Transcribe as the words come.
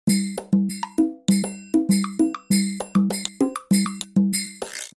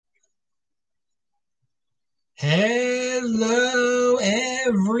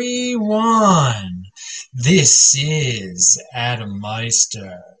This is Adam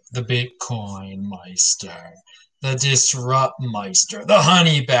Meister, the Bitcoin Meister, the Disrupt Meister, the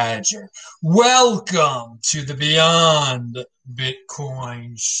Honey Badger. Welcome to the Beyond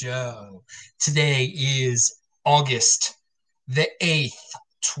Bitcoin Show. Today is August the 8th,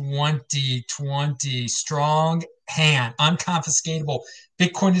 2020. Strong hand, unconfiscatable.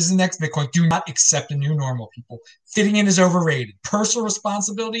 Bitcoin is the next Bitcoin. Do not accept a new normal, people. Fitting in is overrated. Personal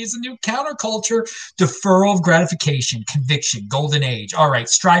responsibility is a new counterculture. Deferral of gratification, conviction, golden age. All right,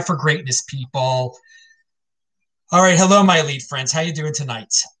 strive for greatness, people. All right, hello, my elite friends. How you doing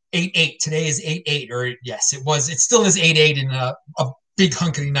tonight? 8-8. Today is 8-8, or yes, it was. It still is 8-8 in a big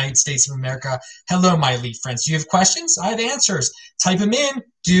hunk of the United States of America. Hello, my elite friends. Do you have questions? I have answers. Type them in.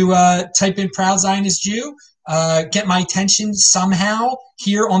 Type in Proud Zionist Jew. Get my attention somehow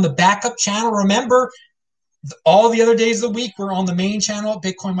here on the backup channel. Remember, all the other days of the week, we're on the main channel at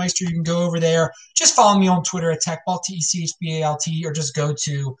Bitcoin Meister. You can go over there. Just follow me on Twitter at TechBalt, TechBalt, or just go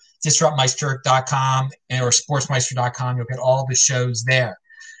to disruptmeister.com or sportsmeister.com. You'll get all the shows there.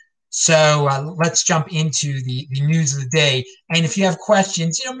 So let's jump into the news of the day. And if you have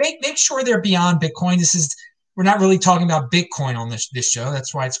questions, make sure they're beyond Bitcoin. We're not really talking about Bitcoin on this show.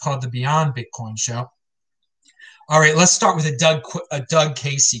 That's why it's called the Beyond Bitcoin Show. All right, let's start with a Doug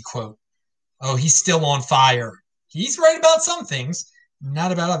Casey quote. Oh, he's still on fire. He's right about some things,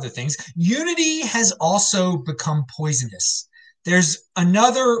 not about other things. Unity has also become poisonous. There's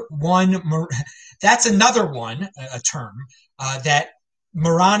another one. That's another one, a term that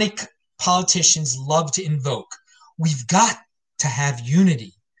moronic politicians love to invoke. We've got to have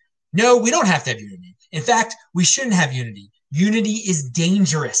unity. No, we don't have to have unity. In fact, we shouldn't have unity. Unity is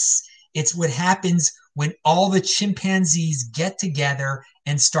dangerous. It's what happens when all the chimpanzees get together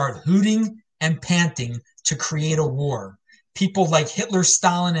and start hooting and panting to create a war. People like Hitler,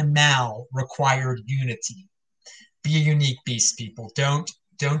 Stalin, and Mao required unity. Be a unique beast, people. Don't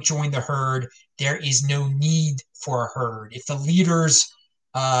join the herd. There is no need for a herd. If the leaders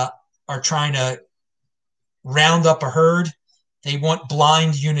are trying to round up a herd, they want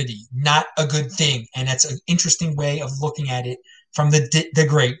blind unity, not a good thing. And that's an interesting way of looking at it from the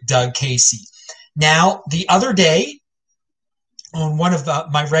great Doug Casey. Now, the other day, on one of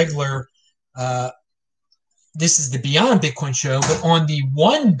my regular, this is the Beyond Bitcoin show, but on the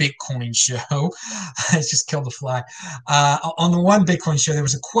One Bitcoin show, I just killed a fly. On the One Bitcoin show, there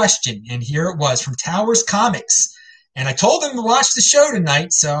was a question, and here it was from Towers Comics. And I told him to watch the show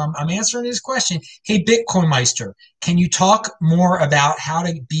tonight, so I'm answering his question. Hey, Bitcoin Meister, can you talk more about how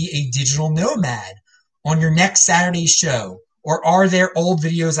to be a digital nomad on your next Saturday show? Or are there old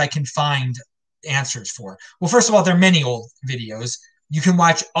videos I can find answers for? Well, first of all, there are many old videos. You can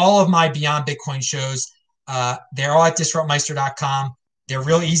watch all of my Beyond Bitcoin shows. They're all at disruptmeister.com. They're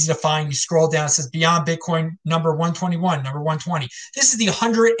real easy to find. You scroll down, it says Beyond Bitcoin number 121, number 120. This is the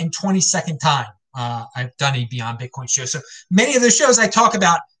 122nd time I've done a Beyond Bitcoin show. So many of the shows I talk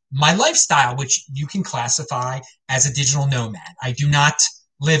about my lifestyle, which you can classify as a digital nomad. I do not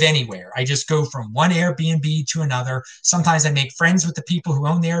live anywhere. I just go from one Airbnb to another. Sometimes I make friends with the people who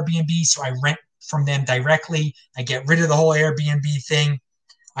own the Airbnb, so I rent from them directly. I get rid of the whole Airbnb thing.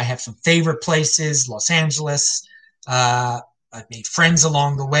 I have some favorite places, Los Angeles. I've made friends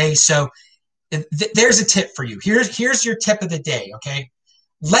along the way. So there's a tip for you. Here's your tip of the day, okay?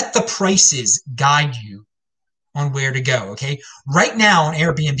 Let the prices guide you on where to go, okay? Right now on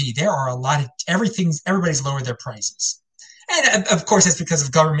Airbnb, there are a lot of everybody's lowered their prices. And of course, that's because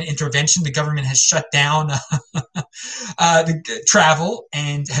of government intervention. The government has shut down the travel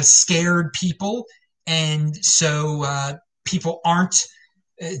and has scared people. And so people don't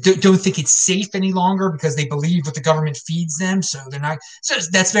think it's safe any longer because they believe what the government feeds them. So they're not. So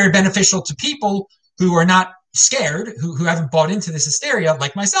that's very beneficial to people who are not scared, who haven't bought into this hysteria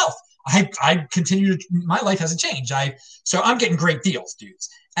like myself. I continue to, my life hasn't changed. So I'm getting great deals, dudes.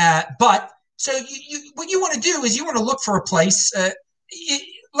 So what you want to do is you want to look for a place.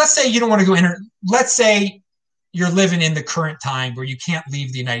 Let's say you don't want to go let's say you're living in the current time where you can't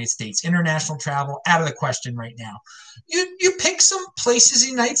leave the United States. International travel, out of the question right now. You pick some places in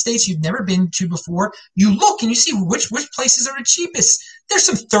the United States you've never been to before. You look and you see which places are the cheapest. There's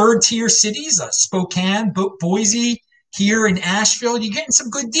some third-tier cities, Spokane, Boise, here in Asheville. You're getting some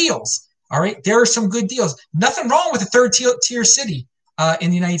good deals. All right, there are some good deals. Nothing wrong with a third-tier city.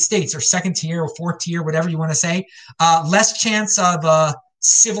 In the United States, or second tier or fourth tier, whatever you want to say. Less chance of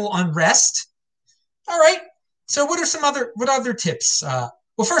civil unrest. All right. So what other tips? Well,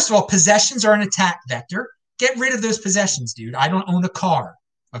 first of all, possessions are an attack vector. Get rid of those possessions, dude. I don't own a car.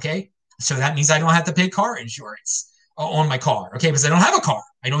 Okay. So that means I don't have to pay car insurance on my car. Okay. Because I don't have a car.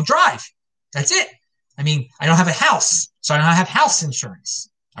 I don't drive. That's it. I mean, I don't have a house, so I don't have house insurance.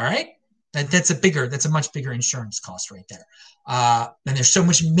 All right. That's a much bigger insurance cost right there. And there's so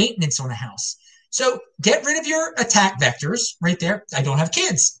much maintenance on a house. So get rid of your attack vectors right there. I don't have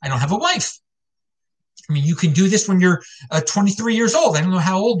kids. I don't have a wife. I mean, you can do this when you're 23 years old. I don't know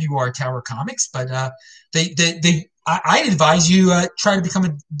how old you are, Tower Comics, but I'd advise you try to become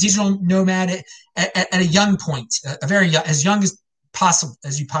a digital nomad at a young point, a very young, as young as possible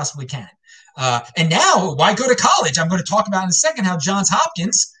as you possibly can. And now, why go to college? I'm going to talk about in a second how Johns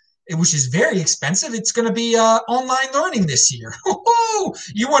Hopkins, which is very expensive, it's going to be online learning this year.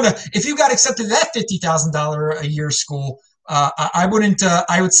 You want to, if you got accepted to that $50,000 a year school, I wouldn't.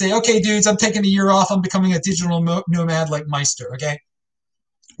 I would say, okay, dudes, I'm taking a year off. I'm becoming a digital nomad like Meister. Okay.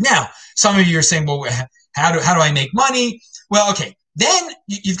 Now, some of you are saying, well, how do I make money? Well, okay. Then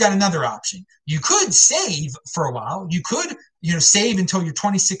you've got another option. You could save for a while. You could, save until you're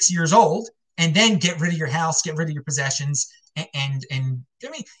 26 years old, and then get rid of your house, get rid of your possessions, and I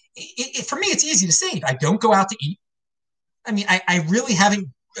mean, for me, it's easy to save. I don't go out to eat. I mean, I really haven't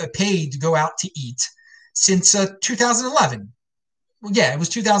paid to go out to eat since 2011. Well, yeah, it was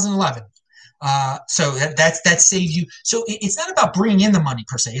 2011. So that saves you. So it's not about bringing in the money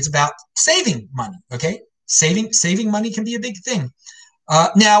per se. It's about saving money. Okay, saving money can be a big thing.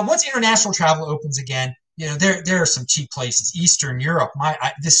 Now, once international travel opens again, there are some cheap places. Eastern Europe,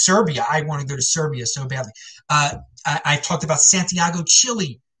 this Serbia. I want to go to Serbia so badly. I talked about Santiago,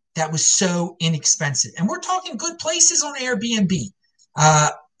 Chile. That was so inexpensive, and we're talking good places on Airbnb.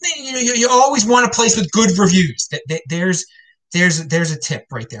 You always want a place with good reviews. There's a tip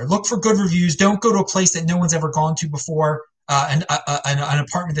right there. Look for good reviews. Don't go to a place that no one's ever gone to before, an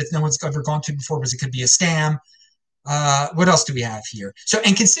apartment that no one's ever gone to before, because it could be a scam. What else do we have here? So,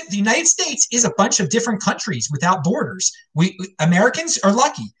 and consider the United States is a bunch of different countries without borders. Americans are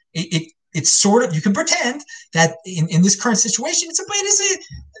lucky. It's sort of, you can pretend that in this current situation,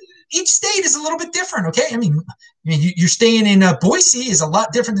 each state is a little bit different. Okay, I mean, you're staying in Boise is a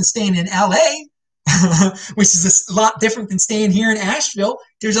lot different than staying in LA. Which is a lot different than staying here in Asheville.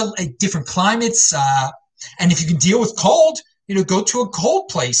 There's a different climates, and if you can deal with cold, go to a cold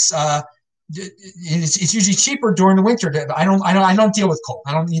place. It's usually cheaper during the winter. I don't deal with cold.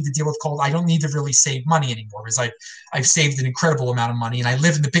 I don't need to deal with cold. I don't need to really save money anymore, because I've saved an incredible amount of money, and I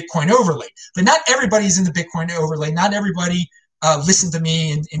live in the Bitcoin overlay. But not everybody's in the Bitcoin overlay. Not everybody listened to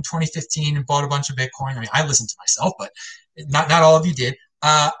me in 2015 and bought a bunch of Bitcoin. I mean, I listened to myself, but not all of you did.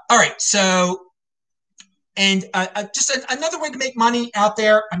 All right, so. And just another way to make money out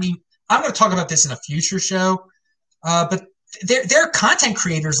there. I mean, I'm going to talk about this in a future show, but there are content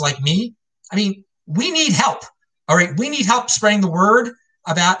creators like me. I mean, we need help. All right, we need help spreading the word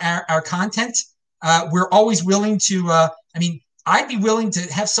about our content. We're always willing to. I'd be willing to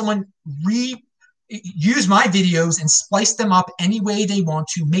have someone use my videos and splice them up any way they want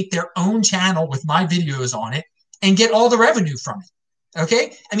to, make their own channel with my videos on it, and get all the revenue from it.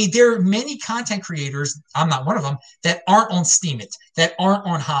 Okay. I mean, there are many content creators, I'm not one of them, that aren't on Steemit, that aren't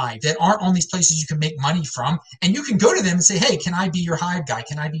on Hive, that aren't on these places you can make money from. And you can go to them and say, hey, can I be your Hive guy?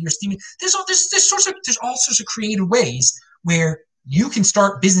 Can I be your Steemit? There's all sorts of creative ways where you can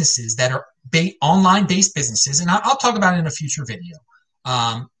start businesses that are online based businesses. And I'll talk about it in a future video,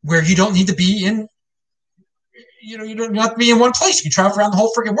 where you don't need to be in, you don't have to be in one place. You can travel around the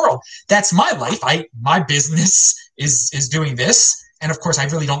whole freaking world. That's my life. My business is doing this. And of course, I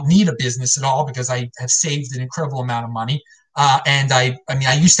really don't need a business at all, because I have saved an incredible amount of money. And I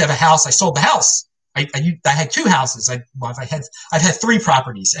used to have a house. I sold the house. I had two houses. I've had three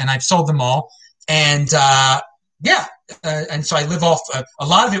properties, and I've sold them all. And and so I live off. A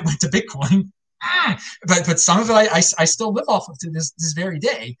lot of it went to Bitcoin, but some of it I still live off of to this very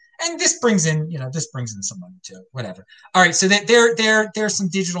day. And this brings in some money too. Whatever. All right. So there's some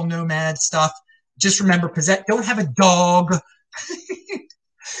digital nomad stuff. Just remember, don't have a dog.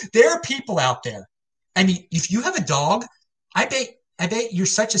 There are people out there. I mean, if you have a dog, I bet you're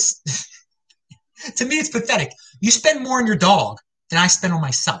such a. To me, it's pathetic. You spend more on your dog than I spend on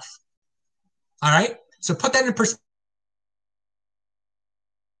myself. All right, so put that in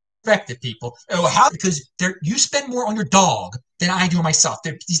perspective, people. Oh, how? Because you spend more on your dog than I do on myself.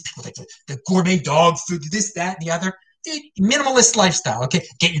 These people like the gourmet dog food, this, that, and the other. Minimalist lifestyle. Okay,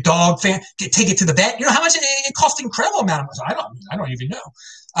 get your dog, take it to the vet. You know how much it costs? An incredible amount of money. I don't even know.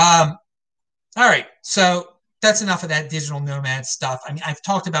 All right, so that's enough of that digital nomad stuff. I mean, I've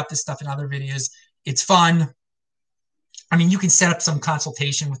talked about this stuff in other videos. It's fun. I mean, you can set up some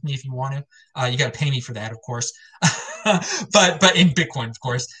consultation with me if you want to. You got to pay me for that, of course, but in Bitcoin, of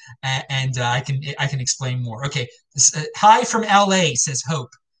course. And I can explain more. Okay, hi from LA, says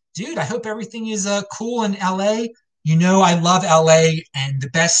Hope. dude, I hope everything is cool in LA. You know, I love LA, and the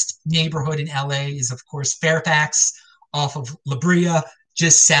best neighborhood in LA is, of course, Fairfax off of La Brea,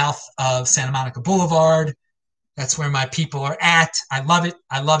 just south of Santa Monica Boulevard. That's where my people are at. I love it.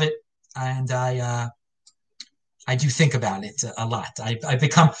 I love it. And I do think about it a lot. I've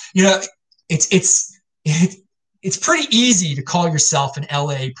become, it's it's it, it's pretty easy to call yourself an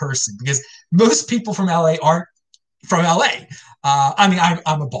LA person because most people from LA aren't from LA. I mean,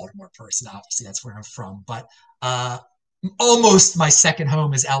 I'm a Baltimore person, obviously that's where I'm from, but uh, almost my second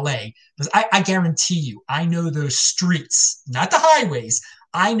home is LA because I guarantee you, I know those streets, not the highways.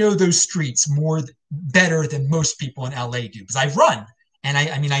 I know those streets better than most people in LA do because I run. And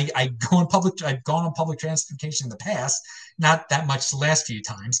I mean, I go on public. I've gone on public transportation in the past, not that much the last few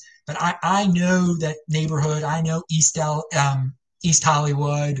times, but I know that neighborhood. I know East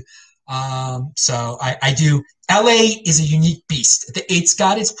Hollywood. So I do. LA is a unique beast. It's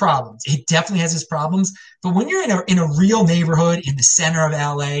got its problems. It definitely has its problems. But when you're in a real neighborhood in the center of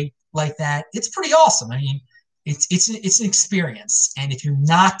LA like that, it's pretty awesome. I mean, it's an experience. And if you're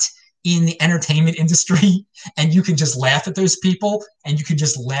not in the entertainment industry and you can just laugh at those people and you can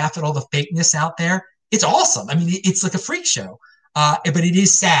just laugh at all the fakeness out there, it's awesome. I mean, it's like a freak show. But it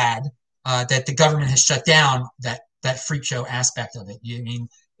is sad that the government has shut down that freak show aspect of it. I mean,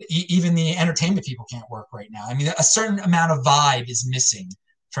 even the entertainment people can't work right now. I mean, a certain amount of vibe is missing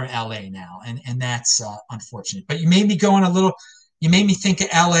from LA now, and that's unfortunate. But you made me go on a little. You made me think of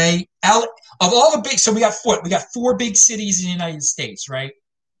LA. Of all the big, so we got four big cities in the United States, right?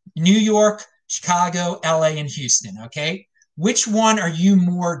 New York, Chicago, LA, and Houston. Okay, which one are you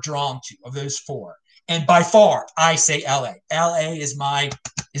more drawn to of those four? And by far, I say LA. LA is my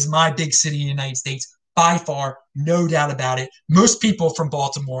big city in the United States by far, no doubt about it. Most people from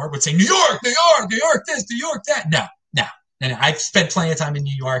Baltimore would say New York, New York, New York this, New York that. No, no, no, no. I've spent plenty of time in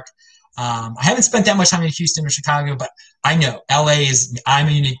New York. I haven't spent that much time in Houston or Chicago, but I know LA is, I'm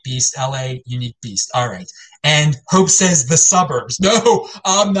a unique beast. LA, unique beast. All right. And Hope says the suburbs. No,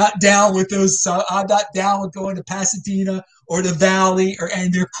 I'm not down with those. I'm not down with going to Pasadena or the Valley,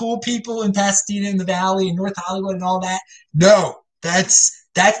 and they're cool people in Pasadena and the Valley and North Hollywood and all that. No, that's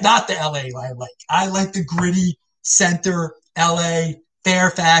not the LA I like. I like the gritty center LA,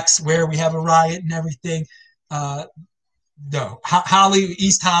 Fairfax, where we have a riot and everything. Uh, no,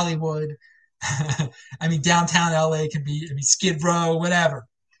 East Hollywood. I mean, downtown LA can be, I mean, Skid Row, whatever.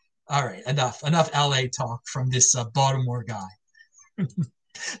 All right, enough LA talk from this Baltimore guy.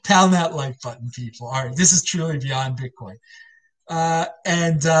 Pound that like button, people. All right, this is truly beyond Bitcoin.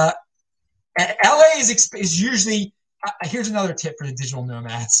 And LA is usually. Here's another tip for the digital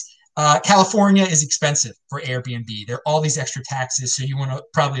nomads. California is expensive for Airbnb. There are all these extra taxes, so you want to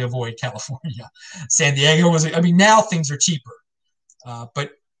probably avoid California. San Diego was, I mean, now things are cheaper,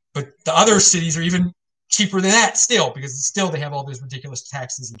 but the other cities are even cheaper than that still because still they have all those ridiculous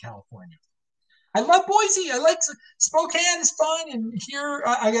taxes in California. I love Boise. I like Spokane is fun, and here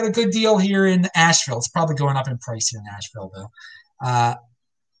I got a good deal here in Asheville. It's probably going up in price here in Asheville though.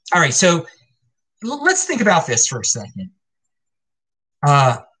 All right, so let's think about this for a second.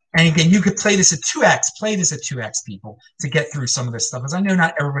 Uh, and again, you could play this at 2x, play this at 2x, people, to get through some of this stuff. Because I know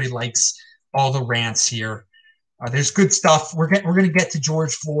not everybody likes all the rants here. There's good stuff. We're going to get to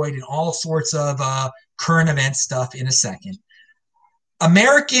George Floyd and all sorts of current event stuff in a second.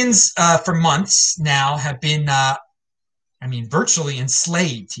 Americans for months now have been, I mean, virtually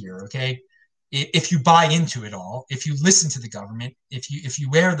enslaved here. Okay, if you buy into it all, if you listen to the government, if you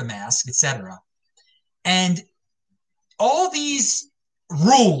wear the mask, etc. And all these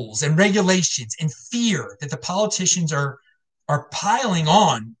rules and regulations and fear that the politicians are piling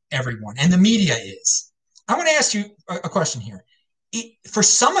on everyone and the media is. I want to ask you a question here. For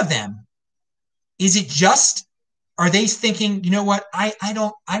some of them, is it just, are they thinking, you know what, I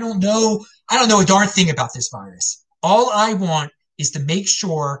don't know a darn thing about this virus. All I want is to make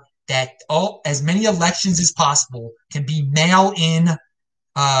sure that as many elections as possible can be mail-in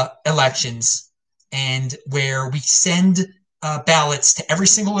elections, and where we send ballots to every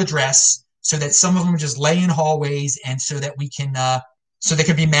single address so that some of them just lay in hallways, and so that we can so there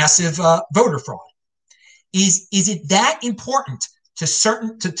can be massive voter fraud. Is it that important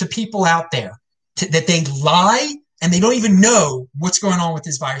to people out there that they lie and they don't even know what's going on with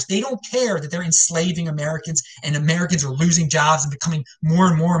this virus? They don't care that they're enslaving Americans and Americans are losing jobs and becoming more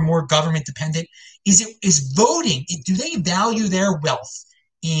and more and more government dependent. Is voting? Do they value their wealth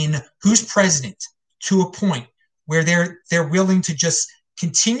in who's president to a point where they're willing to just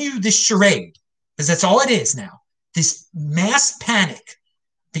continue this charade, because that's all it is now, this mass panic?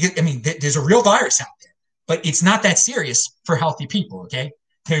 Because I mean, there's a real virus out there, but it's not that serious for healthy people. Okay,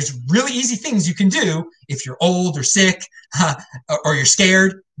 there's really easy things you can do if you're old or sick or you're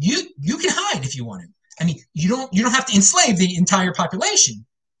scared. You can hide if you want to. I mean, you don't have to enslave the entire population.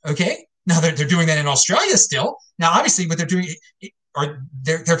 Okay. Now they're doing that in Australia still. Now, obviously, what they're doing, or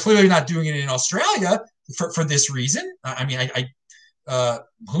they're clearly not doing it in Australia for this reason. I mean,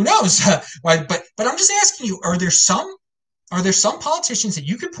 who knows? Why? But I'm just asking you: are there some politicians that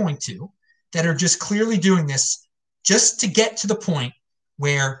you could point to that are just clearly doing this just to get to the point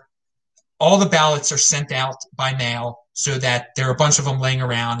where all the ballots are sent out by mail so that there are a bunch of them laying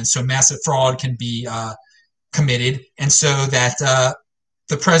around, and so massive fraud can be committed, and so that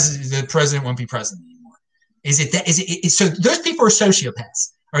the president won't be president anymore? Is it that? So those people are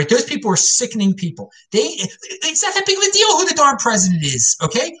sociopaths. All right, those people are sickening people. It's not that big of a deal who the darn president is.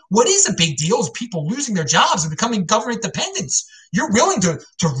 Okay, what is a big deal is people losing their jobs and becoming government dependents. You're willing to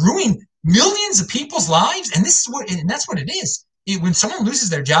ruin millions of people's lives, and that's what it is. When someone loses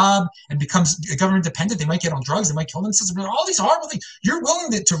their job and becomes a government dependent, they might get on drugs, they might kill themselves, all these horrible things. You're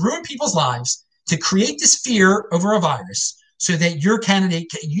willing to ruin people's lives to create this fear over a virus so that your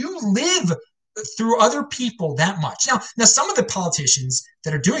candidate, you live through other people that much. Now, some of the politicians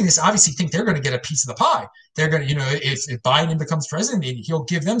that are doing this obviously think they're going to get a piece of the pie. They're going to, if Biden becomes president, he'll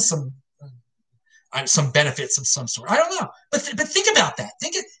give them some benefits of some sort. I don't know, but think about that.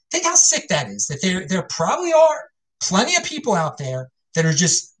 Think how sick that is. That there probably are plenty of people out there that are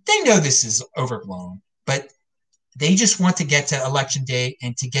they know this is overblown, but they just want to get to election day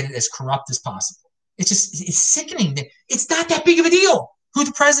and to get it as corrupt as possible. It's sickening. It's not that big of a deal who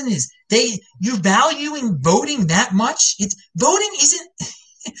the president is. You're valuing voting that much. Voting isn't.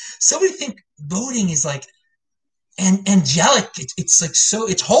 Somebody think voting is like angelic. It's like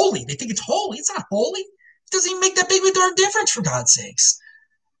it's holy. They think it's holy. It's not holy. It doesn't even make that big of a darn difference, for God's sakes.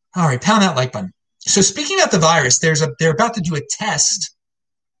 All right, pound that like button. So speaking of the virus, they're about to do a test.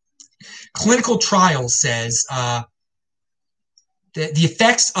 Clinical trial says the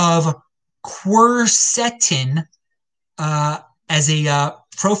effects of quercetin as a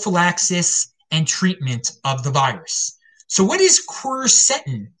prophylaxis and treatment of the virus. So what is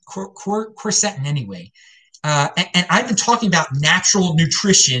quercetin? Quercetin anyway. And I've been talking about natural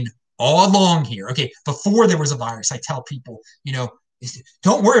nutrition all along here. Okay, before there was a virus, I tell people,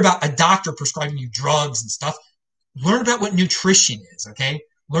 don't worry about a doctor prescribing you drugs and stuff. Learn about what nutrition is, okay?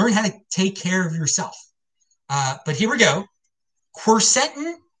 Learn how to take care of yourself. But here we go.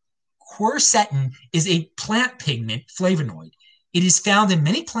 Quercetin is a plant pigment flavonoid. It is found in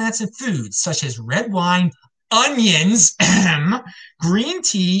many plants and foods, such as red wine, onions, green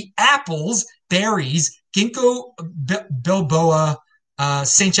tea, apples, berries, ginkgo biloba,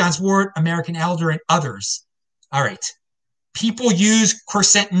 St. John's wort, American elder, and others. All right. People use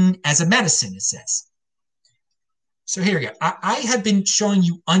quercetin as a medicine, it says. So here we go. I have been showing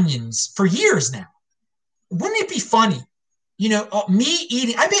you onions for years now. Wouldn't it be funny? Me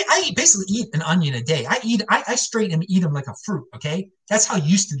eating, I basically eat an onion a day. I straight and eat them like a fruit, okay? That's how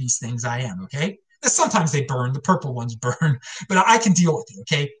used to these things I am, okay? Now, sometimes they burn, the purple ones burn, but I can deal with it,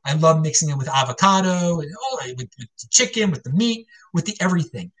 okay? I love mixing it with avocado, and with the chicken, with the meat, with the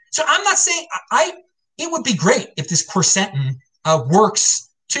everything. So I'm not saying, it would be great if this quercetin works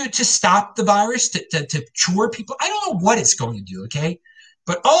to stop the virus, to cure people. I don't know what it's going to do, okay?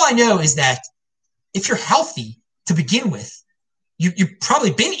 But all I know is that if you're healthy to begin with, you've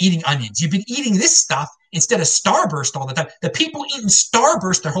probably been eating onions. You've been eating this stuff instead of Starburst all the time. The people eating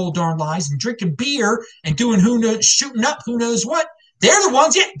Starburst their whole darn lives and drinking beer and doing shooting up who knows what, they're the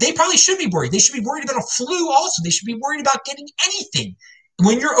ones, they probably should be worried. They should be worried about a flu also. They should be worried about getting anything.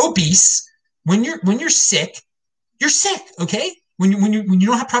 When you're obese, when you're sick, okay? When you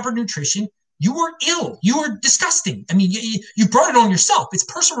don't have proper nutrition, you are ill. You are disgusting. I mean, you brought it on yourself. It's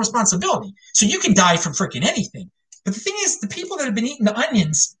personal responsibility. So you can die from freaking anything. But the thing is, the people that have been eating the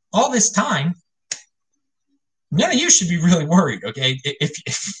onions all this time, none of you should be really worried, okay?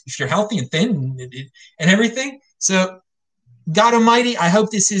 If you're healthy and thin and everything. So God Almighty, I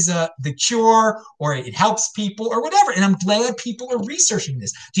hope this is the cure, or it helps people or whatever. And I'm glad people are researching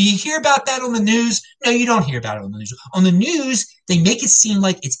this. Do you hear about that on the news? No, you don't hear about it on the news. On the news, they make it seem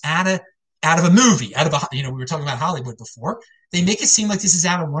like it's out of a movie, we were talking about Hollywood before. They make it seem like this is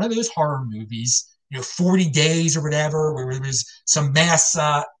out of one of those horror movies, 40 Days or whatever, where there's some mass,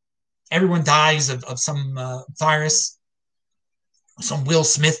 everyone dies of some virus, some Will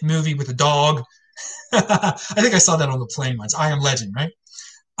Smith movie with a dog. I think I saw that on the plane once. I Am Legend, right?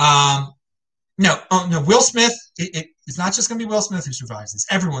 No, Will Smith, it's not just going to be Will Smith who survives this.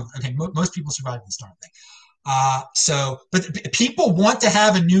 Everyone, okay, most people survive this darn thing. But people want to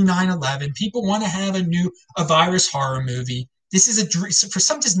have a new 9/11. People want to have a virus horror movie. This is for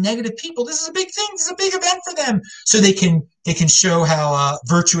some just negative people. This is a big thing. This is a big event for them. So they can show how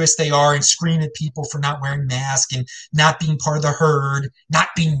virtuous they are and scream at people for not wearing masks and not being part of the herd, not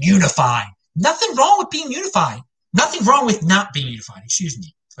being unified. Nothing wrong with being unified. Nothing wrong with not being unified. Excuse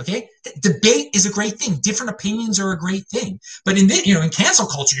me. Okay, debate is a great thing. Different opinions are a great thing. But in in cancel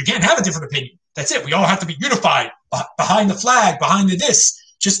culture, you can't have a different opinion. That's it. We all have to be unified behind the flag, behind the this,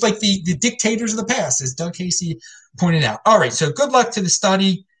 just like the dictators of the past, as Doug Casey pointed out. All right, so good luck to the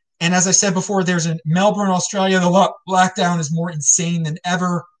study. And as I said before, there's in Melbourne, Australia, the lockdown is more insane than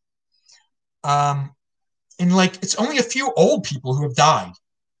ever. And it's only a few old people who have died.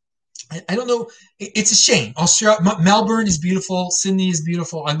 I don't know. It's a shame. Melbourne is beautiful. Sydney is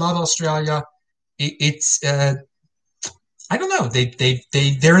beautiful. I love Australia. It's I don't know.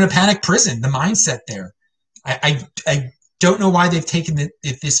 They're in a panic prison. The mindset there. I don't know why they've taken it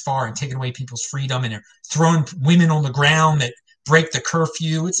this far and taken away people's freedom, and they're throwing women on the ground that break the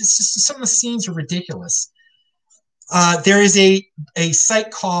curfew. It's just some of the scenes are ridiculous. There is a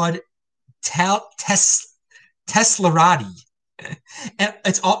site called Teslarati. And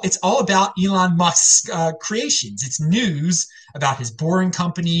it's all about Elon Musk's creations. It's news about his boring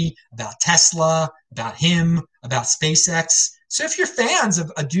company, about Tesla, about him, about SpaceX. So if you're fans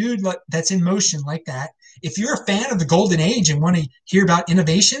of a dude that's in motion like that, if you're a fan of the golden age and want to hear about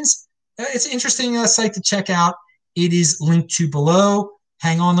innovations, it's an interesting site to check out. It is linked to below.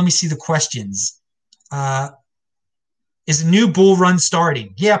 Hang on, let me see the questions. Is a new bull run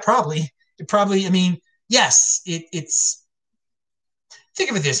starting? Yeah, probably. I mean, yes, it's. Think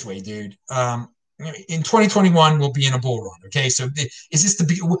of it this way, dude. In 2021, we'll be in a bull run. Okay, so is this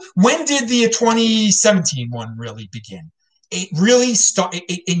when did the 2017 one really begin? It really started.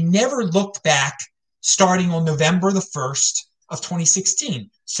 It never looked back, starting on November the 1st of 2016.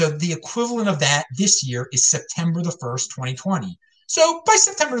 So the equivalent of that this year is September the 1st, 2020. So by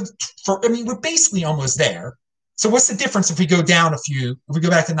September, we're basically almost there. So what's the difference if we go down a few? If we go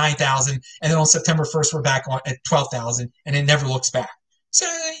back to 9,000, and then on September 1st we're back at 12,000, and it never looks back. So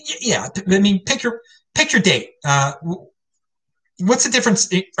yeah, I mean, pick your date. What's the difference?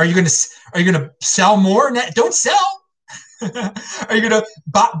 Are you gonna sell more? Don't sell. Are you gonna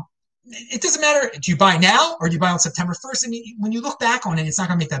buy? It doesn't matter. Do you buy now or do you buy on September 1st? I mean, when you look back on it, it's not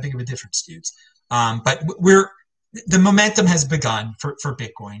gonna make that big of a difference, dudes. But the momentum has begun for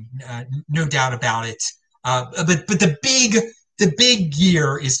Bitcoin, no doubt about it. But the big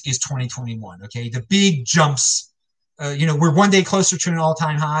year is 2021. Okay, the big jumps. We're one day closer to an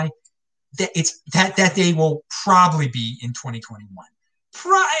all-time high. That day will probably be in 2021.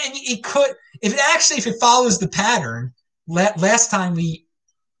 It could, if it follows the pattern. Last time I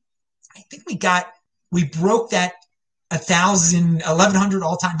think we broke that 1,100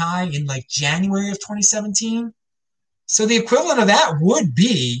 all-time high in like January of 2017. So the equivalent of that would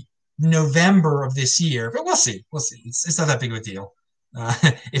be November of this year. But we'll see. It's not that big of a deal.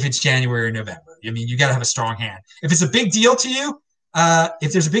 If it's January or November. I mean, you got to have a strong hand. If it's a big deal to you,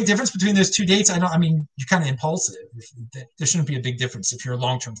 if there's a big difference between those two dates, you're kind of impulsive. There shouldn't be a big difference if you're a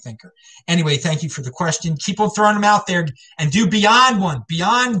long-term thinker. Anyway, thank you for the question. Keep on throwing them out there and do beyond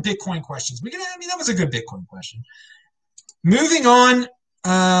Bitcoin questions. That was a good Bitcoin question. Moving on.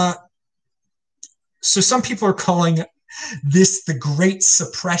 So some people are calling this the Great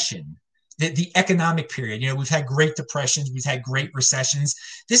Suppression. The economic period. We've had great depressions, we've had great recessions.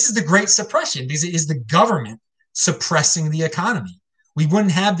 This is the Great Suppression because it is the government suppressing the economy.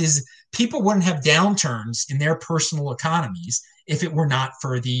 People wouldn't have downturns in their personal economies if it were not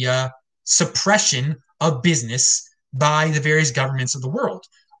for the suppression of business by the various governments of the world.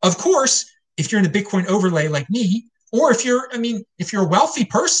 Of course, if you're in a Bitcoin overlay like me, or if you're a wealthy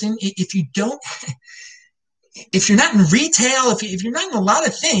person, if you're not in retail, if you're not in a lot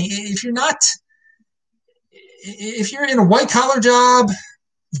of things, if you're in a white collar job,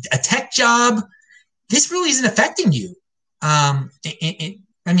 a tech job, this really isn't affecting you.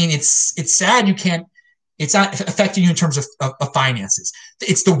 It's sad you can't. It's not affecting you in terms of finances.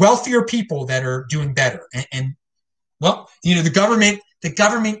 It's the wealthier people that are doing better. The government.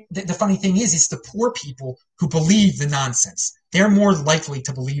 The funny thing is, it's the poor people who believe the nonsense. They're more likely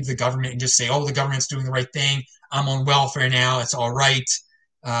to believe the government and just say, "Oh, the government's doing the right thing. I'm on welfare now. It's all right.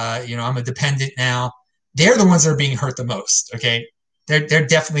 I'm a dependent now." They're the ones that are being hurt the most. Okay, they're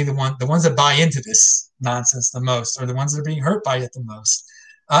definitely the ones that buy into this nonsense the most are the ones that are being hurt by it the most.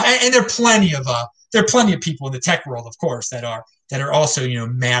 And there are plenty of people in the tech world, of course, that are also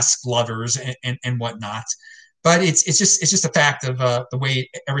mask lovers and whatnot. But it's just a fact of the way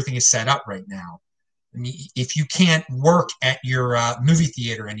everything is set up right now. I mean, if you can't work at your movie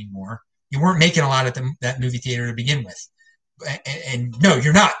theater anymore, you weren't making a lot at that movie theater to begin with. and no,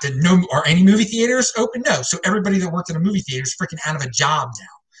 you're not. No, are any movie theaters open? No. So everybody that worked in a movie theater is freaking out of a job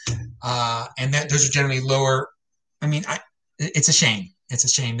now. And that those are generally lower. I mean, it's a shame. It's a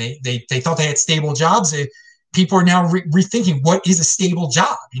shame. They thought they had stable jobs. People are now rethinking what is a stable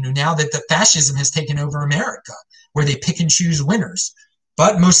job. Now that the fascism has taken over America, where they pick and choose winners.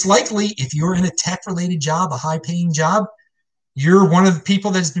 But most likely, if you're in a tech-related job, a high-paying job, you're one of the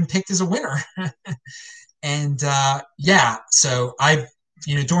people that has been picked as a winner. And yeah, so I've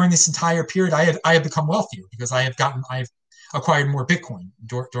during this entire period, I have become wealthier because I've acquired more Bitcoin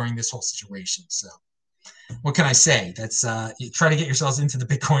during this whole situation. So what can I say? That's you try to get yourselves into the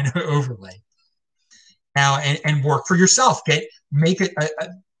Bitcoin overlay now and work for yourself. Make it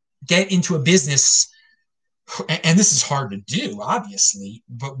get into a business, and this is hard to do, obviously,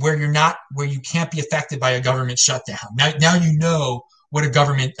 but where you can't be affected by a government shutdown. Now you know what a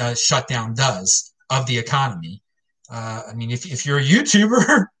government shutdown does of the economy. I mean, if you're a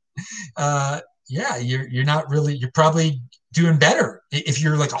YouTuber, yeah, you're not really. You're probably doing better if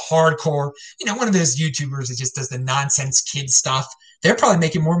you're like a hardcore, one of those YouTubers that just does the nonsense kid stuff. They're probably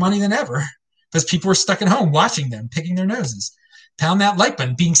making more money than ever because people are stuck at home watching them, picking their noses. Pound that like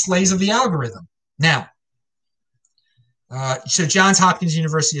button, being slaves of the algorithm. Now, so Johns Hopkins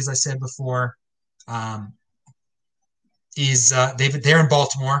University, as I said before, um, is they're in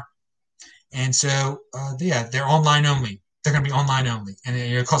Baltimore, and so yeah, they're online only. They're going to be online only, and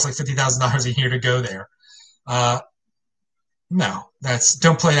it costs like $50,000 a year to go there. Uh, no,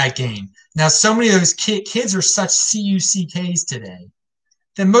 don't play that game. Now, so many of those kids are such CUCKs today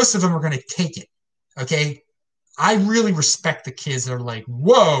that most of them are going to take it. Okay, I really respect the kids that are like,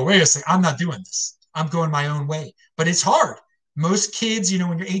 whoa, wait a second, I'm not doing this. I'm going my own way. But it's hard. Most kids,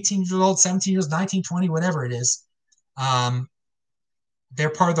 when you're 18 years old, 17 years, 19, 20, whatever it is, um, they're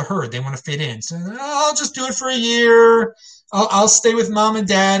part of the herd. They want to fit in. So I'll just do it for a year. I'll stay with mom and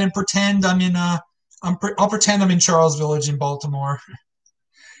dad and pretend I'll pretend I'm in Charles Village in Baltimore.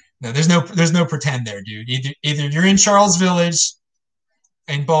 No, there's no pretend there, dude. Either you're in Charles Village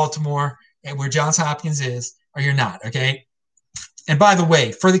in Baltimore, and where Johns Hopkins is, or you're not. Okay. And by the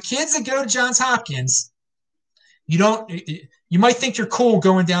way, for the kids that go to Johns Hopkins, you might think you're cool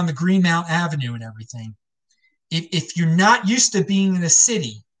going down the Greenmount Avenue and everything. If you're not used to being in a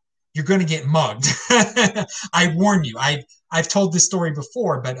city, you're going to get mugged. I warn you. I've told this story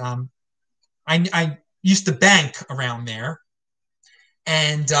before, but I used to bank around there,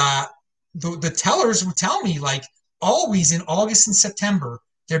 and the tellers would tell me like always in August and September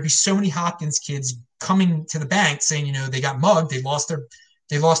there'd be so many Hopkins kids coming to the bank saying they got mugged, they lost their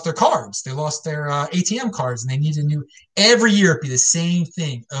cards, they lost their ATM cards, and they need a new. Every year it'd be the same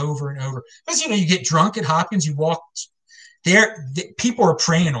thing over and over because you get drunk at Hopkins, you walk there, people are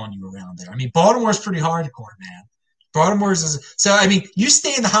preying on you around there. I mean, Baltimore's pretty hardcore, man. So I mean, you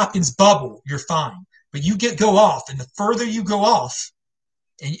stay in the Hopkins bubble, you're fine, but you go off, and the further you go off,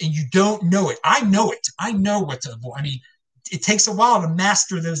 and you don't know it. I know it. I know what to avoid. I mean, it takes a while to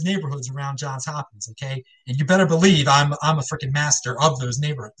master those neighborhoods around Johns Hopkins, okay? And you better believe I'm a freaking master of those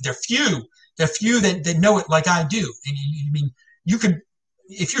neighborhoods. They're few that know it like I do. And I mean, you could,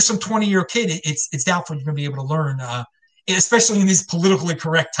 if you're some 20-year kid, it's doubtful you're going to be able to learn, especially in these politically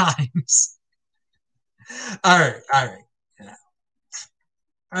correct times. All right, all right,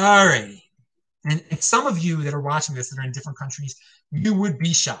 all right. And some of you that are watching this that are in different countries, you would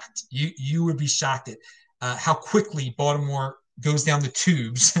be shocked. You would be shocked at how quickly Baltimore goes down the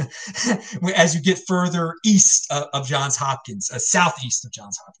tubes as you get further east of Johns Hopkins, southeast of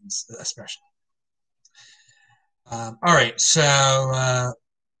Johns Hopkins, especially. All right, so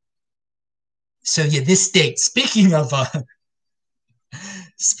yeah, this state. Speaking of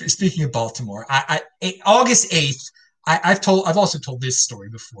Baltimore, August 8th. I've also told this story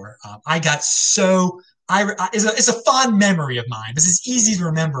before. I got so it's a fond memory of mine. This is easy to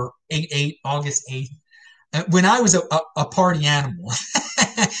remember. August 8th. When I was a party animal,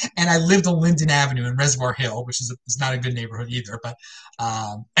 and I lived on Linden Avenue in Reservoir Hill, which is not a good neighborhood either, but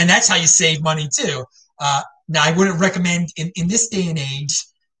and that's how you save money too. Now, I wouldn't recommend in this day and age,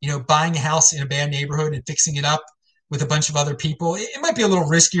 buying a house in a bad neighborhood and fixing it up with a bunch of other people. It might be a little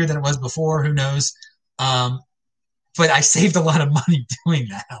riskier than it was before. Who knows? But I saved a lot of money doing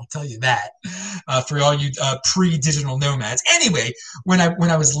that. I'll tell you that for all you pre-digital nomads. Anyway, when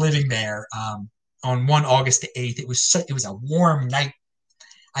I was living there on one August the 8th, it was a warm night.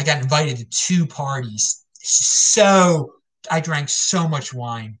 I got invited to two parties. So I drank so much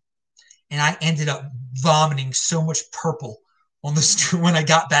wine, and I ended up vomiting so much purple on the street when I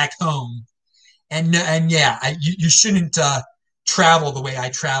got back home. And yeah, you shouldn't travel the way I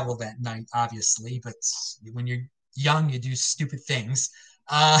traveled that night, obviously. But when you're young, you do stupid things.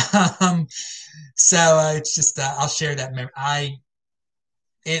 Um, so it's just I'll share that memory.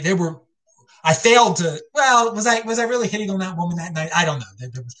 There were I failed to. Well, was I really hitting on that woman that night? I don't know. There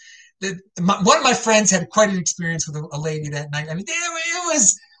was one of my friends had quite an experience with a lady that night. I mean, it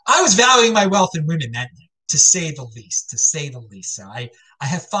was I was valuing my wealth in women that night, to say the least. To say the least. So I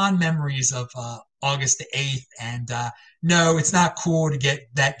have fond memories of August the 8th, and no, it's not cool to get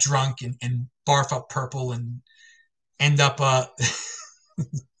that drunk and barf up purple and end up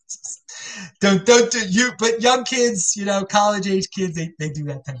don't do you but young kids, college age kids, they do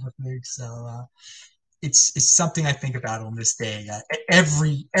that type of thing. So it's something I think about on this day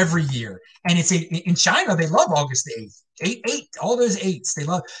every year. And it's in China, they love August the 8th. Eight, all those eights.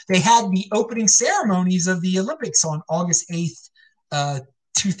 They had the opening ceremonies of the Olympics on August 8th,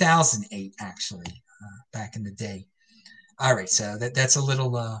 2008, actually, back in the day. All right, so that's a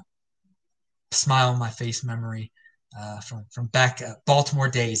little smile on my face memory from back Baltimore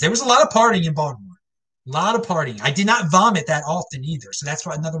days. There was a lot of partying in Baltimore. A lot of partying. I did not vomit that often either, so that's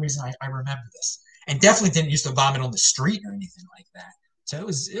another reason I remember this. And definitely didn't used to vomit on the street or anything like that. So it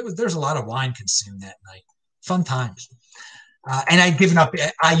was. There's a lot of wine consumed that night. Fun times. And I'd given up.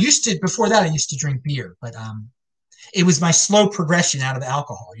 I used to before that. I used to drink beer, but it was my slow progression out of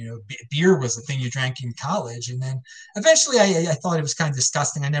alcohol. Beer was the thing you drank in college, and then eventually I thought it was kind of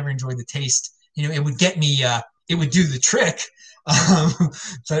disgusting. I never enjoyed the taste. It would get me. It would do the trick, um,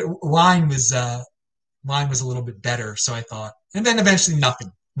 but wine was a little bit better. So I thought, and then eventually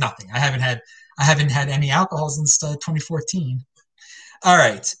nothing. I haven't had any alcohol since 2014. All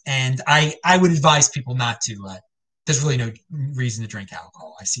right, and I would advise people not to. There's really no reason to drink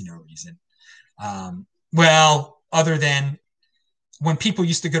alcohol. I see no reason. Well, other than when people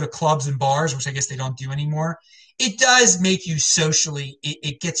used to go to clubs and bars, which I guess they don't do anymore, it does make you socially,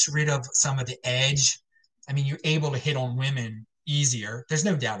 it gets rid of some of the edge. I mean, you're able to hit on women easier. There's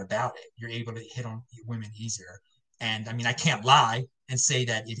no doubt about it. You're able to hit on women easier. And I mean, I can't lie and say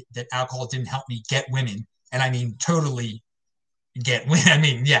that alcohol didn't help me get women. And I mean, totally get women. I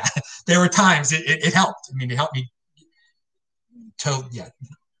mean, yeah, there were times it helped. I mean, it helped me yeah,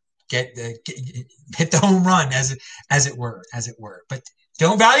 get hit the home run as it were. But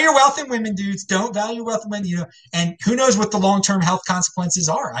don't value your wealth in women, dudes. Don't value your wealth in women. And who knows what the long term health consequences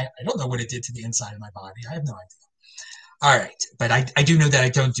are? I don't know what it did to the inside of my body. I have no idea. All right, but I do know that I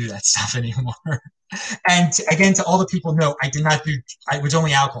don't do that stuff anymore. And again, to all the people, no, I did not do. It was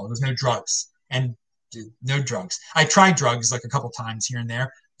only alcohol. There was no drugs, and no drugs. I tried drugs like a couple times here and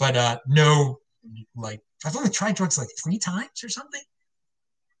there, but no, like I've only tried drugs like 3 times or something.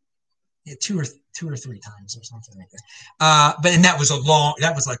 Yeah, two or 3 times or something like that. But and that was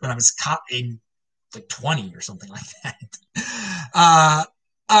that was like when I was in like 20 or something like that.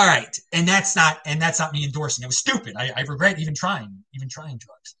 All right, and that's not me endorsing. It was stupid. I regret even trying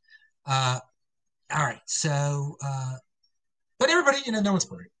drugs. Uh, all right, so but everybody, no one's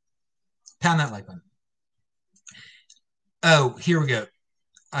worried. Pound that like button. Oh, here we go.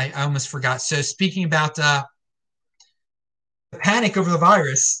 I almost forgot. So speaking about the panic over the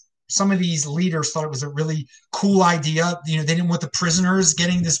virus, some of these leaders thought it was a really cool idea. They didn't want the prisoners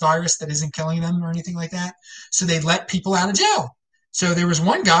getting this virus that isn't killing them or anything like that. So they let people out of jail. So there was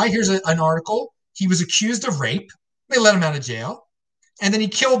one guy, here's an article. He was accused of rape. They let him out of jail. And then he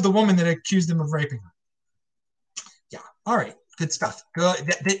killed the woman that accused him of raping her. Yeah. All right. Good stuff.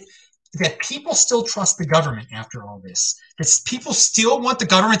 Good. That people still trust the government after all this. That people still want the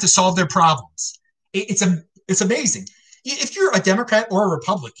government to solve their problems. It's amazing. If you're a Democrat or a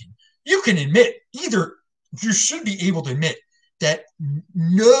Republican, you can admit you should be able to admit that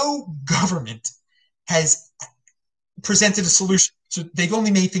no government has presented a solution. So they've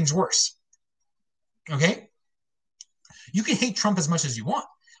only made things worse. Okay? You can hate Trump as much as you want,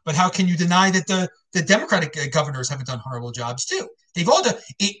 but how can you deny that the Democratic governors haven't done horrible jobs too? They've all done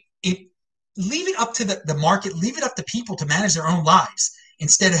it. Leave it up to the market, leave it up to people to manage their own lives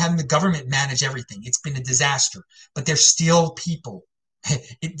instead of having the government manage everything. It's been a disaster, but there's still people,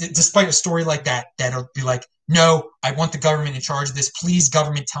 despite a story like that, that'll be like, no, I want the government in charge of this. Please,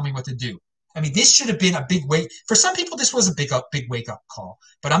 government, tell me what to do. I mean, this should have been a big wake. For some people, this was a big wake up call.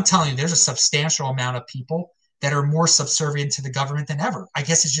 But I'm telling you, there's a substantial amount of people that are more subservient to the government than ever. I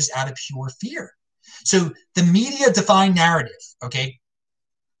guess it's just out of pure fear. So the media define narrative, okay?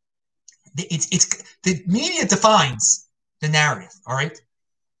 It's the media defines the narrative, all right?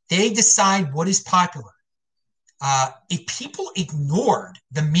 They decide what is popular. If people ignored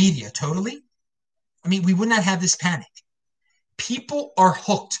the media totally, I mean, we would not have this panic. People are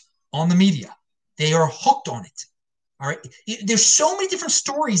hooked on the media. They are hooked on it. All right. There's so many different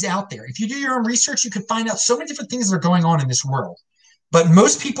stories out there. If you do your own research, you can find out so many different things that are going on in this world. But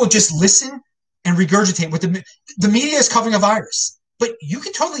most people just listen and regurgitate what the media is covering a virus. But you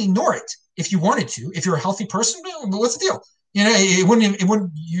can totally ignore it if you wanted to. If you're a healthy person, well, what's the deal? You know, it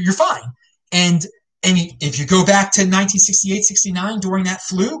wouldn't, you're fine. And I mean, if you go back to 1968, 69, during that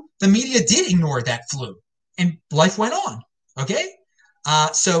flu, the media did ignore that flu and life went on. Okay.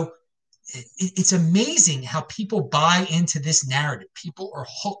 So it's amazing how people buy into this narrative. People are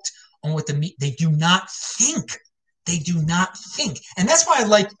hooked on what they do not think. They do not think. And that's why I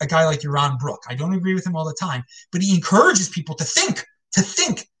like a guy like Yaron Brook. I don't agree with him all the time, but he encourages people to think, to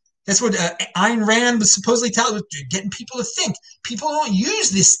think. That's what Ayn Rand was supposedly telling, getting people to think. People don't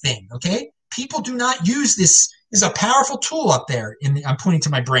use this thing, okay? People do not use this. This is a powerful tool up there. I'm pointing to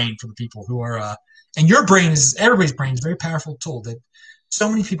my brain for the people who are, and your brain is, everybody's brain is a very powerful tool that so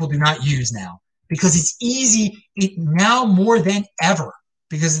many people do not use now because it's easy now more than ever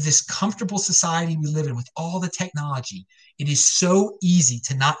because of this comfortable society we live in with all the technology. It is so easy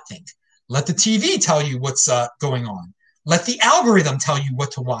to not think. Let the TV tell you what's going on. Let the algorithm tell you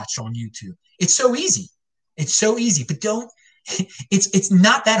what to watch on YouTube. It's so easy. It's so easy, but don't, it's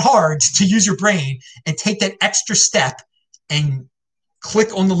not that hard to use your brain and take that extra step and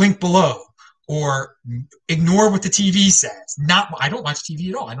click on the link below or ignore what the TV says. I don't watch TV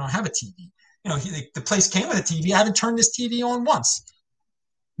at all. I don't have a TV. You know, the place came with a TV. I haven't turned this TV on once.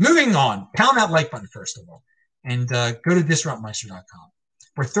 Moving on, pound that like button first of all, and go to disruptmeister.com.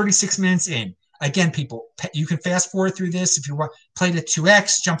 We're 36 minutes in. Again, people, you can fast forward through this if you want. Play it at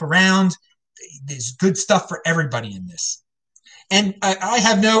 2x, jump around. There's good stuff for everybody in this. And I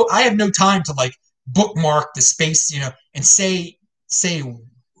have no time to like bookmark the space, you know, and say,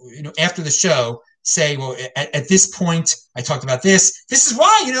 you know, after the show, say, well, at this point, I talked about this. This is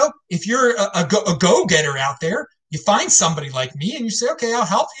why, you know, if you're a go-getter out there, you find somebody like me and you say, okay, I'll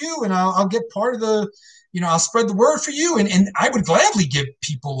help you and I'll get part of the, you know, I'll spread the word for you. And I would gladly give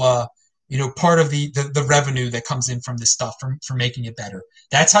people, you know, part of the revenue that comes in from this stuff for making it better.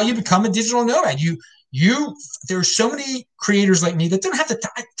 That's how you become a digital nomad. There's so many creators like me that don't have the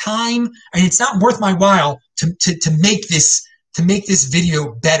time. I mean, it's not worth my while to make this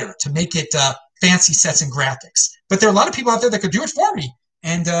video better, to make it fancy sets and graphics. But there are a lot of people out there that could do it for me,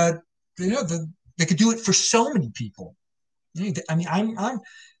 and you know, they could do it for so many people. I mean,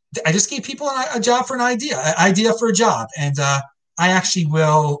 I just gave people a job for an idea for a job, and I actually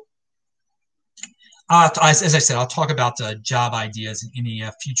will. As I said, I'll talk about job ideas in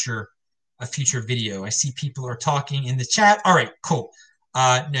a future video. I see people are talking in the chat. All right, cool.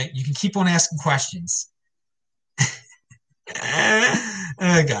 Now you can keep on asking questions.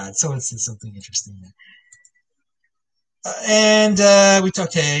 Oh God, someone said something interesting there. And we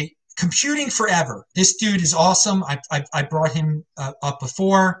talked, hey, computing forever. This dude is awesome. I brought him up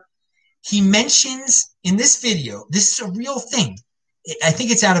before. He mentions in this video, this is a real thing. I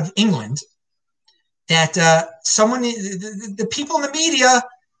think it's out of England, that the people in the media,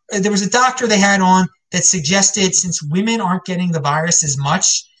 there was a doctor they had on that suggested since women aren't getting the virus as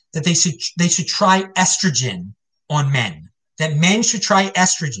much, that they should try estrogen on men. That men should try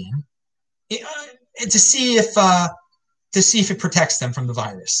estrogen to see if it protects them from the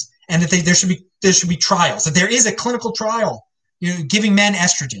virus, and that there should be trials. That there is a clinical trial, you know, giving men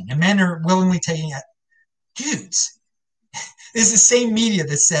estrogen, and men are willingly taking it. Dudes, this is the same media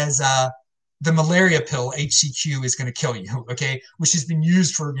that says the malaria pill HCQ is going to kill you, okay, which has been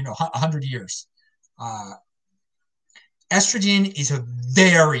used for 100 years. Estrogen is a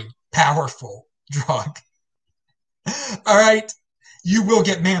very powerful drug. All right, you will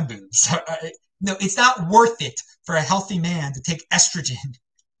get man boobs. No, it's not worth it for a healthy man to take estrogen.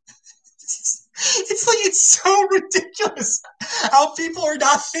 It's so ridiculous how people are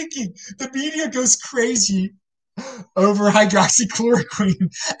not thinking. The media goes crazy over hydroxychloroquine,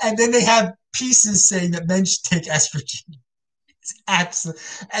 and then they have pieces saying that men should take estrogen. It's absolutely,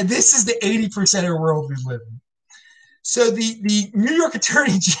 and this is the 80% of the world we live in. So the New York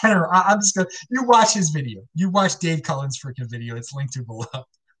Attorney General, I'm just going to, you watch his video. You watch Dave Cullen's freaking video. It's linked to below.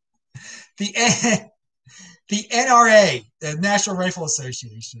 The NRA, the National Rifle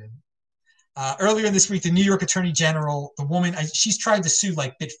Association, earlier this week, the New York Attorney General, the woman, she's tried to sue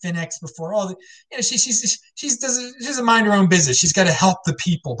like Bitfinex before. All the, you know, she doesn't mind her own business. She's got to help the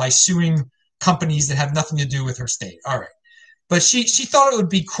people by suing companies that have nothing to do with her state. All right, but she thought it would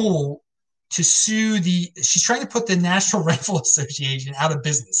be cool to sue she's trying to put the National Rifle Association out of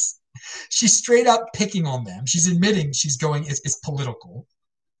business. She's straight up picking on them. She's admitting she's going, it's political.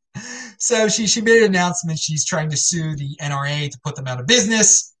 So she made an announcement. She's trying to sue the NRA to put them out of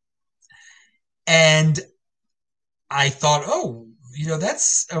business. And I thought, oh,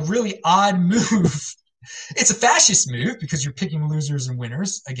 that's a really odd move. It's a fascist move because you're picking losers and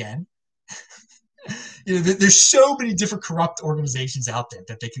winners again. There's so many different corrupt organizations out there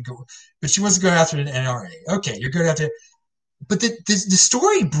that they could go, but she wants to go after an NRA. Okay, you're going after, but the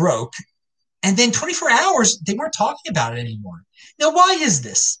story broke, and then 24 hours they weren't talking about it anymore. Now, why is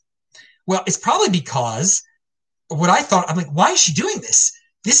this? Well, it's probably because what I thought, I'm like, why is she doing this?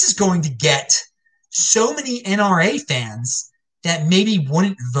 This is going to get so many NRA fans that maybe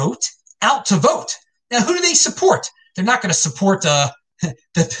wouldn't vote out to vote. Now, who do they support? They're not going to support the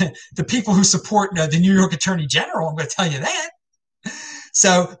people who support the New York Attorney General. I'm going to tell you that.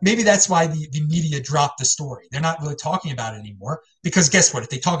 So maybe that's why the media dropped the story. They're not really talking about it anymore because guess what? If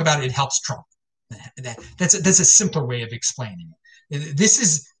they talk about it, it helps Trump. That's a simpler way of explaining it. This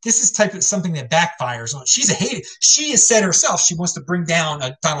is type of something that backfires on. She's a hater. She has said herself she wants to bring down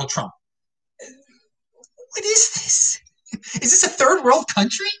Donald Trump. What is this? Is this a third world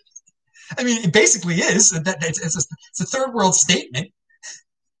country? I mean, it basically is. It's a third world statement.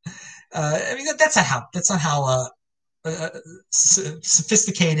 I mean, that's not how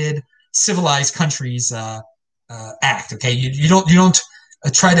sophisticated, civilized countries act. Okay, you don't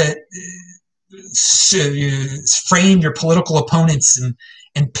try to frame your political opponents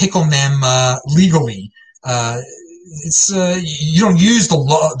and pickle them legally. It's you don't use the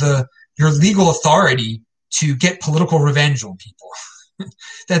law, your legal authority to get political revenge on people.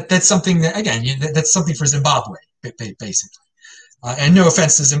 That's something that again that's something for Zimbabwe basically. And no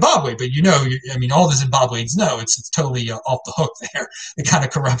offense to Zimbabwe, but I mean, all the Zimbabweans know it's totally off the hook there, the kind of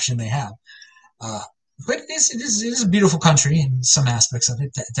corruption they have. Uh, but it is a beautiful country in some aspects of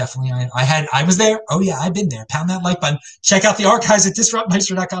it. Definitely, I was there. Oh yeah, I've been there. Pound that like button. Check out the archives at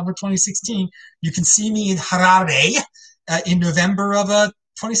disruptmeister.com for 2016. You can see me in Harare in November of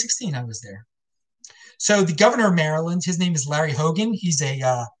 2016. I was there. So the governor of Maryland, his name is Larry Hogan. He's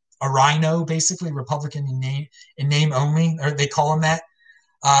a rhino, basically Republican in name only, or they call him that.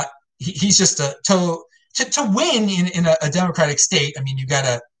 He's just to win in a democratic state. I mean, you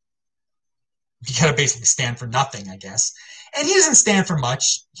gotta basically stand for nothing, I guess. And he doesn't stand for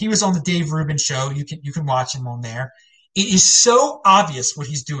much. He was on the Dave Rubin show. You can watch him on there. It is so obvious what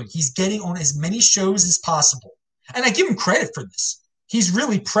he's doing. He's getting on as many shows as possible, and I give him credit for this. He's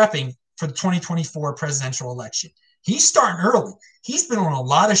really prepping for the 2024 presidential election. He's starting early. He's been on a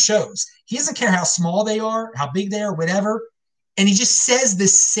lot of shows. He doesn't care how small they are, how big they are, whatever. And he just says the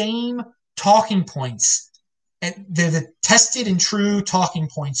same talking points. And they're the tested and true talking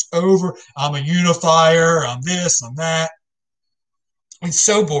points over. I'm a unifier. I'm this. I'm that. It's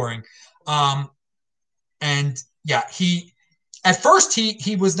so boring. And yeah, at first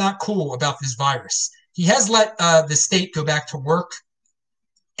he was not cool about this virus. He has let the state go back to work.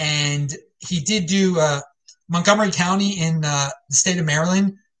 And he did do Montgomery County in the state of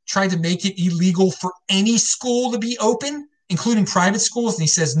Maryland tried to make it illegal for any school to be open, including private schools. And he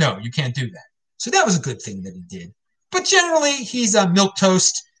says, no, you can't do that. So that was a good thing that he did. But generally, he's a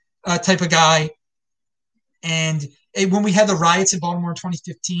milquetoast type of guy. And when we had the riots in Baltimore in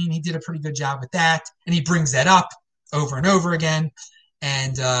 2015, he did a pretty good job with that. And he brings that up over and over again.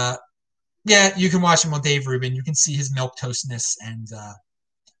 And yeah, you can watch him on Dave Rubin. You can see his milquetoastness and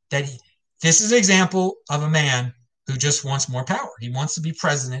this is an example of a man who just wants more power. He wants to be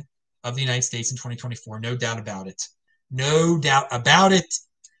president of the United States in 2024. No doubt about it. No doubt about it.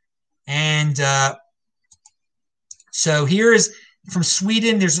 And so here is from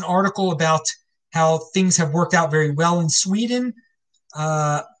Sweden. There's an article about how things have worked out very well in Sweden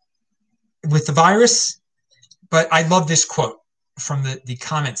with the virus. But I love this quote from the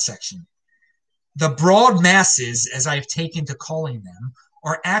comment section. The broad masses, as I've taken to calling them,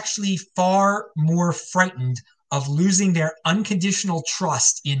 are actually far more frightened of losing their unconditional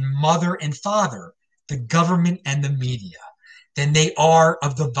trust in mother and father, the government and the media, than they are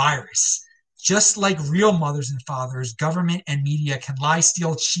of the virus. Just like real mothers and fathers, government and media can lie,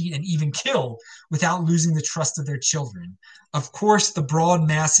 steal, cheat, and even kill without losing the trust of their children. Of course, the broad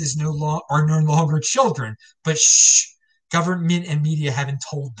masses are no longer children, but shh, government and media haven't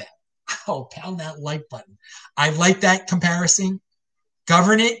told them. Oh, pound that like button. I like that comparison.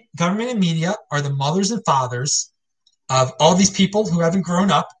 Government and media are the mothers and fathers of all these people who haven't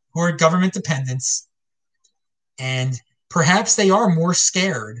grown up, who are government dependents. And perhaps they are more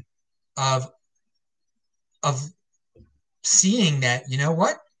scared of seeing that, you know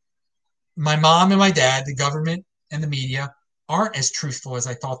what? My mom and my dad, the government and the media, aren't as truthful as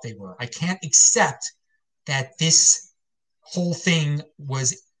I thought they were. I can't accept that this whole thing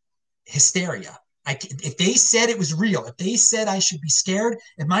was hysteria. If they said it was real, if they said I should be scared,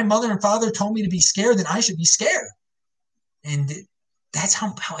 if my mother and father told me to be scared, then I should be scared. And that's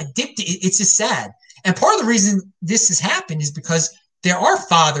how addicted it's just sad. And part of the reason this has happened is because there are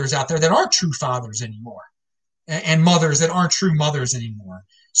fathers out there that aren't true fathers anymore, and mothers that aren't true mothers anymore.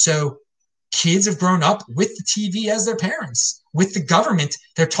 So kids have grown up with the TV as their parents, with the government.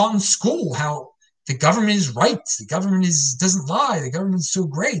 They're taught in school how the government is right, the government doesn't lie, the government is so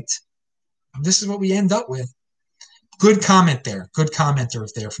great. This is what we end up with. Good comment there. Good commenter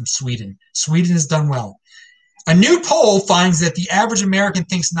there from Sweden. Sweden has done well. A new poll finds that the average American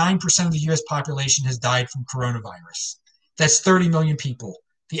thinks 9% of the U.S. population has died from coronavirus. That's 30 million people.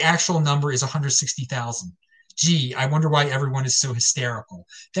 The actual number is 160,000. Gee, I wonder why everyone is so hysterical.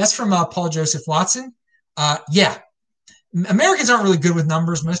 That's from Paul Joseph Watson. Yeah, Americans aren't really good with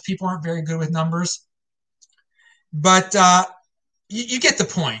numbers. Most people aren't very good with numbers. But you get the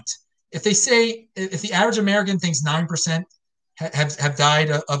point. If they say, if the average American thinks 9% have died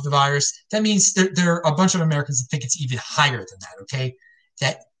of the virus, that means there are a bunch of Americans that think it's even higher than that, okay?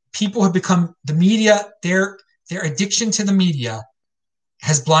 That people have become, the media, their addiction to the media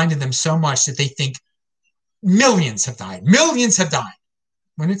has blinded them so much that they think millions have died. Millions have died.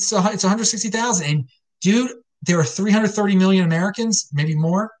 When it's 160,000. And dude, there are 330 million Americans, maybe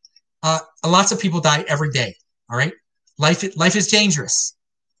more. Lots of people die every day, all right? Life is dangerous.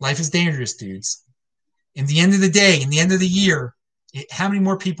 Life is dangerous, dudes. In the end of the day, in the end of the year, how many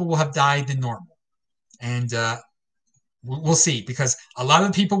more people will have died than normal? And we'll see, because a lot of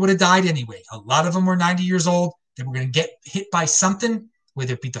the people would have died anyway. A lot of them were 90 years old. They were going to get hit by something,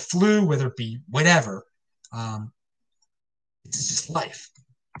 whether it be the flu, whether it be whatever. It's just life.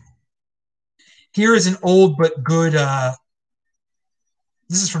 Here is an old but good,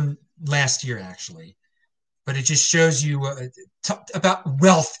 this is from last year, actually, but it just shows you about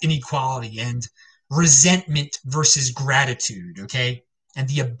wealth inequality and resentment versus gratitude, okay? And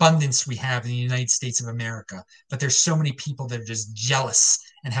the abundance we have in the United States of America. But there's so many people that are just jealous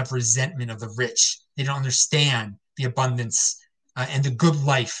and have resentment of the rich. They don't understand the abundance and the good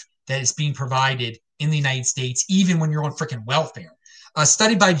life that is being provided in the United States, even when you're on freaking welfare. A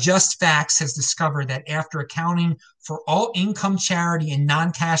study by Just Facts has discovered that after accounting for all income, charity, and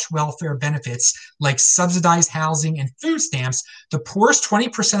non-cash welfare benefits like subsidized housing and food stamps, the poorest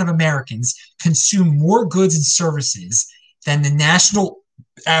 20% of Americans consume more goods and services than the national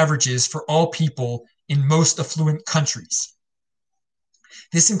averages for all people in most affluent countries.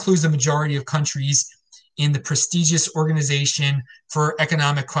 This includes the majority of countries in the prestigious Organization for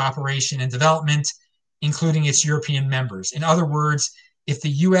Economic Cooperation and Development, including its European members. In other words, if the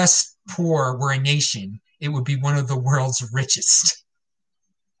U.S. poor were a nation, it would be one of the world's richest.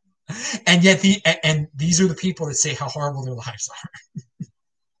 And yet, these are the people that say how horrible their lives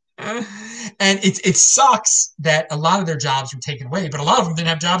are. And it sucks that a lot of their jobs were taken away, but a lot of them didn't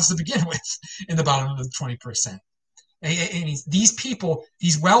have jobs to begin with in the bottom of the 20%. And these people,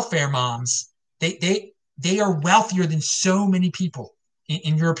 these welfare moms, they are wealthier than so many people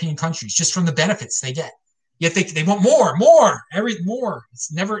in European countries just from the benefits they get. Yet they want more.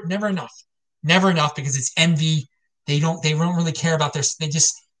 It's never enough. Never enough, because it's envy. They don't really care about they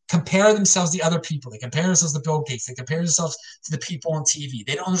just compare themselves to other people. They compare themselves to Bill Gates. They compare themselves to the people on TV.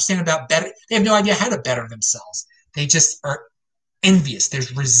 They don't understand about better. They have no idea how to better themselves. They just are envious.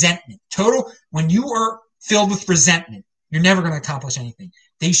 There's resentment. Total. When you are filled with resentment, you're never going to accomplish anything.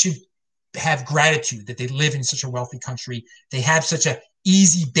 They should have gratitude that they live in such a wealthy country. They have such a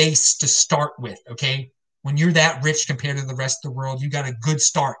easy base to start with, okay? When you're that rich compared to the rest of the world, you got a good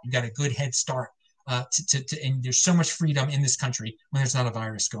start. You got a good head start. And there's so much freedom in this country when there's not a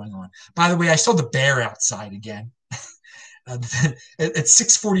virus going on. By the way, I saw the bear outside again. At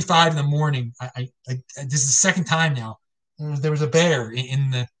 6:45 in the morning, this is the second time now. There was a bear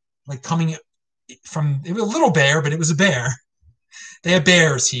coming from, it was a little bear, but it was a bear. They have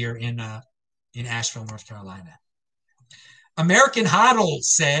bears here in Asheville, North Carolina. American Hoddle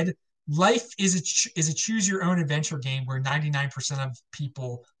said, life is a choose your own adventure game where 99% of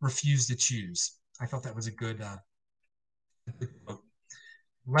people refuse to choose. I thought that was a good quote.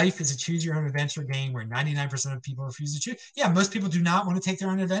 Life is a choose your own adventure game where 99% of people refuse to choose. Yeah, most people do not want to take their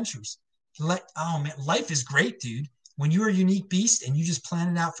own adventures. Oh man, life is great, dude. When you're a unique beast and you just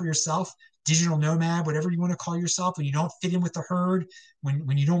plan it out for yourself, digital nomad, whatever you want to call yourself, when you don't fit in with the herd,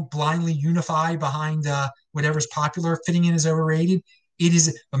 when you don't blindly unify behind whatever's popular, fitting in is overrated. It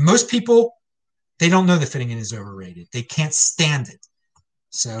is, but most people, they don't know that fitting in is overrated. They can't stand it.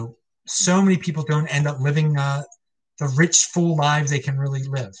 So many people don't end up living the rich, full lives they can really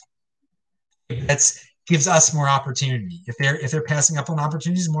live. That gives us more opportunity. If they're passing up on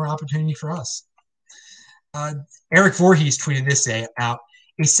opportunities, more opportunity for us. Eric Voorhees tweeted this out.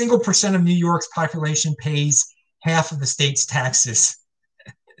 A single percent of New York's population pays half of the state's taxes,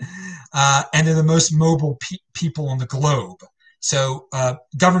 and they're the most mobile people on the globe. So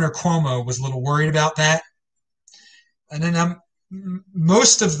Governor Cuomo was a little worried about that. And then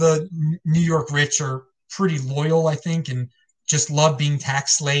most of the New York rich are pretty loyal, I think, and just love being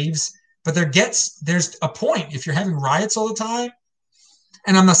tax slaves. But there's a point if you're having riots all the time,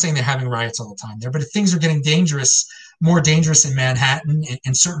 and I'm not saying they're having riots all the time there, but if things are getting dangerous, more dangerous in Manhattan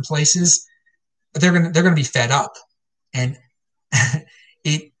and certain places, they're gonna be fed up, and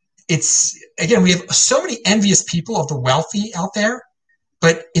it it's again we have so many envious people of the wealthy out there,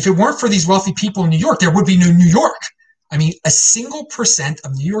 but if it weren't for these wealthy people in New York, there would be no New York. I mean, a single percent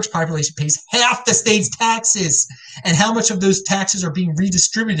of New York's population pays half the state's taxes, and how much of those taxes are being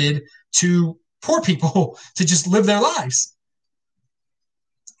redistributed to poor people to just live their lives.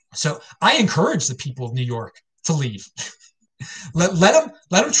 So I encourage the people of New York to leave. Let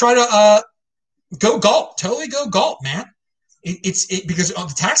them try to go gulp, totally go gulp, man. Because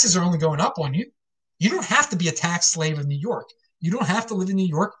the taxes are only going up on you. You don't have to be a tax slave of New York. You don't have to live in New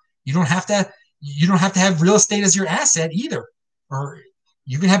York. You don't have to have real estate as your asset either. Or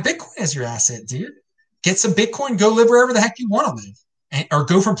you can have Bitcoin as your asset, dude. Get some Bitcoin, go live wherever the heck you want to live, or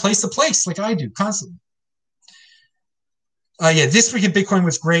go from place to place like I do constantly. Yeah, this week in Bitcoin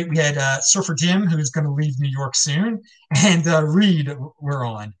was great. We had Surfer Jim, who's going to leave New York soon, and Reed we're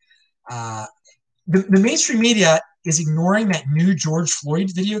on. The mainstream media is ignoring that new George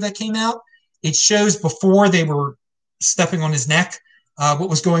Floyd video that came out. It shows before they were stepping on his neck what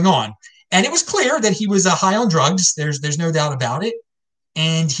was going on. And it was clear that he was high on drugs. There's no doubt about it.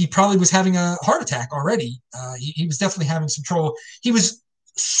 And he probably was having a heart attack already. He was definitely having some trouble. He was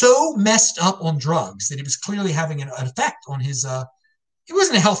so messed up on drugs that it was clearly having an effect on his. He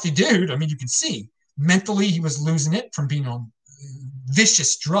wasn't a healthy dude. I mean, you can see mentally he was losing it from being on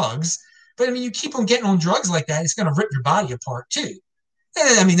vicious drugs. But I mean, you keep on getting on drugs like that, it's going to rip your body apart too.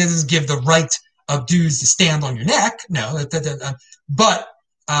 And, I mean, that doesn't give the right of dudes to stand on your neck. No, but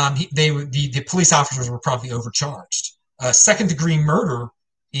the police officers were probably overcharged. Second degree murder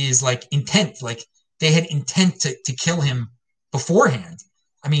is like intent. Like they had intent to kill him beforehand.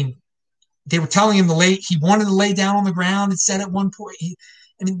 I mean, they were telling him he wanted to lay down on the ground. It said at one point,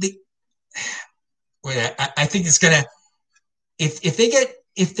 I think it's gonna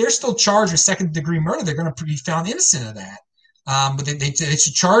if they're still charged with second degree murder, they're going to be found innocent of that. But they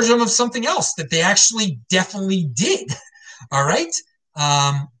should charge them of something else that they actually definitely did. All right,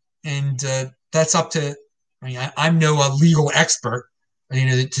 and that's up to. I mean, I'm no legal expert,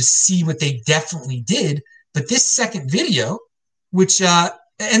 to see what they definitely did. But this second video, which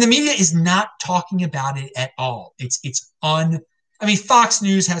and the media is not talking about it at all. I mean, Fox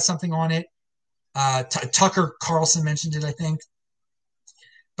News has something on it. Tucker Carlson mentioned it, I think,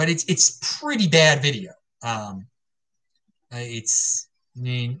 but it's pretty bad video. I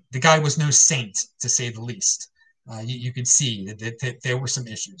mean, the guy was no saint, to say the least. You could see that there were some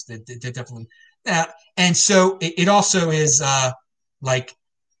issues that definitely. And so it also is like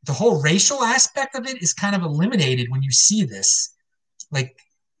the whole racial aspect of it is kind of eliminated when you see this. Like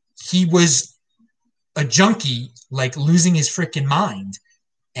he was a junkie, like losing his freaking mind,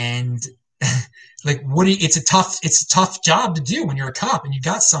 and like it's a tough job to do when you're a cop and you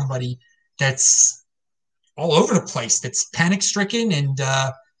got somebody that's all over the place, that's panic stricken and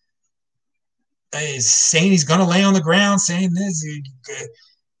is saying he's gonna lay on the ground, saying this.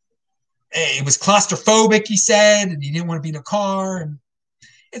 He was claustrophobic, he said, and he didn't want to be in a car. And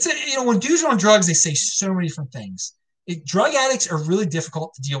when dudes are on drugs, they say so many different things. Drug addicts are really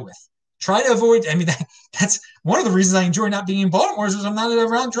difficult to deal with. Try to avoid. I mean, that's one of the reasons I enjoy not being in Baltimore is I'm not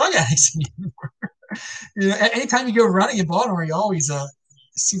around drug addicts anymore. Anytime you go running in Baltimore, you always it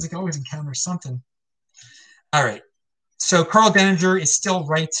seems like you always encounter something. All right, so Carl Denninger is still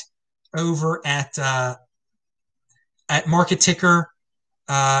right over at Market Ticker.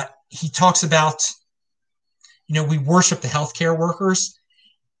 He talks about, we worship the healthcare workers.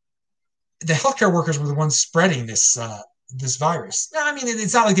 The healthcare workers were the ones spreading this virus. I mean,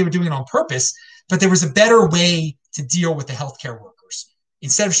 it's not like they were doing it on purpose, but there was a better way to deal with the healthcare workers.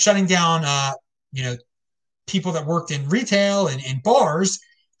 Instead of shutting down, people that worked in retail and in bars,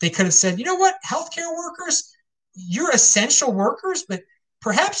 they could have said, you know what, healthcare workers, you're essential workers, but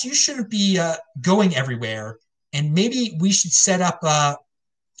perhaps you shouldn't be going everywhere. And maybe we should set up,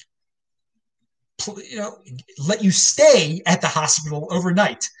 let you stay at the hospital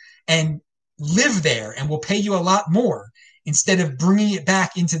overnight and live there, and we'll pay you a lot more instead of bringing it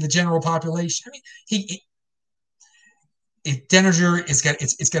back into the general population. I mean, Denninger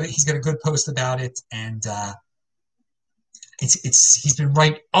he's got a good post about it, and he's been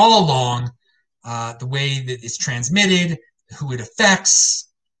right all along. the way that it's transmitted, who it affects.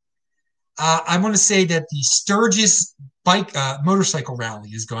 I want to say that the Sturgis motorcycle rally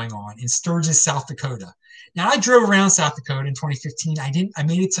is going on in Sturgis, South Dakota. Now, I drove around South Dakota in 2015. I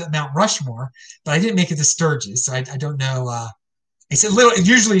made it to Mount Rushmore, but I didn't make it to Sturgis. So I don't know. It's a little.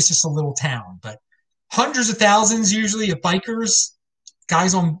 Usually, it's just a little town, but hundreds of thousands usually of bikers,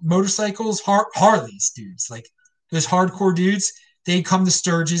 guys on motorcycles, Harleys, dudes, like those hardcore dudes. They come to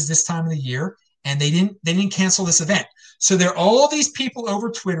Sturgis this time of the year, and they didn't cancel this event. So there are all these people over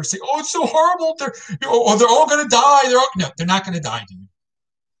Twitter saying, "Oh, it's so horrible. They're all going to die." No, they're not going to die, dude.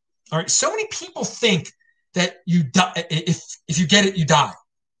 All right. So many people think that you die if you get it, you die.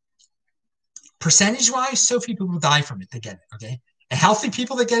 Percentage wise, so few people die from it. They get it. Okay. And healthy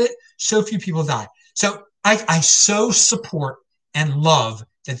people that get it, so few people die. So I so support and love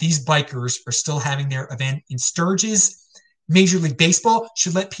that these bikers are still having their event in Sturgis. Major League Baseball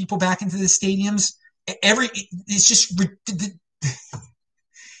should let people back into the stadiums. It's just the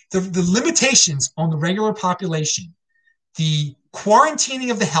limitations on the regular population. The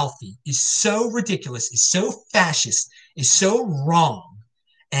quarantining of the healthy is so ridiculous, is so fascist, is so wrong.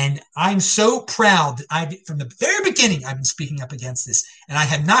 And I'm so proud that from the very beginning, I've been speaking up against this, and I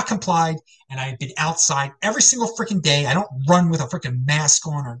have not complied, and I've been outside every single freaking day. I don't run with a freaking mask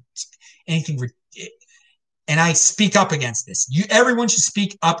on or anything. And I speak up against this. Everyone should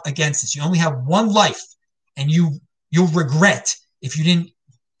speak up against this. You only have one life, and you'll regret if you didn't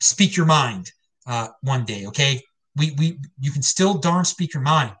speak your mind one day. Okay, you can still darn speak your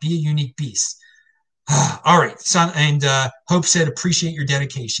mind. Be a unique beast. All right, son. And Hope said, appreciate your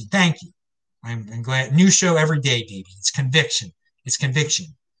dedication. Thank you. I'm glad. New show every day, baby. It's conviction. It's conviction,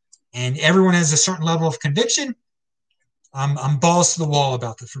 and everyone has a certain level of conviction. I'm balls to the wall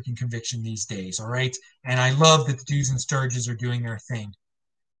about the freaking conviction these days, all right? And I love that the dudes and Sturgis are doing their thing.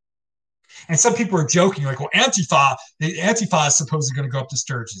 And some people are joking, like, well, the Antifa is supposedly going to go up to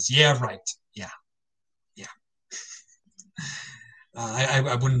Sturgis. Yeah, right. Yeah, yeah.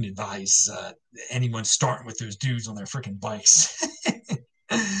 I wouldn't advise anyone starting with those dudes on their freaking bikes.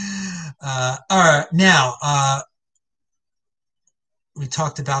 All right, now, we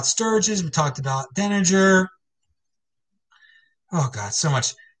talked about Sturgis. We talked about Denninger. Oh, God, so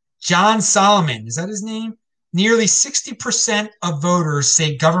much. John Solomon, is that his name? Nearly 60% of voters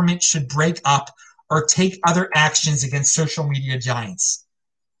say government should break up or take other actions against social media giants.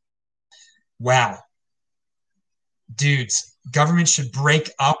 Wow. Dudes, government should break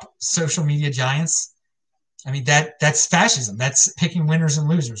up social media giants. I mean, that's fascism. That's picking winners and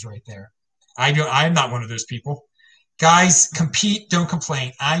losers right there. I'm not one of those people. Guys, compete, don't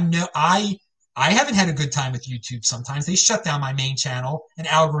complain. I know I haven't had a good time with YouTube sometimes. They shut down my main channel, an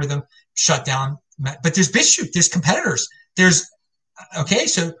algorithm shut down. But there's Bitchute, there's competitors. So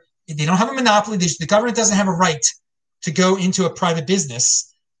they don't have a monopoly. The government doesn't have a right to go into a private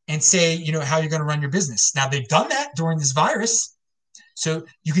business and say, how you're going to run your business. Now, they've done that during this virus. So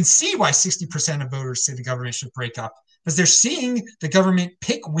you can see why 60% of voters say the government should break up, because they're seeing the government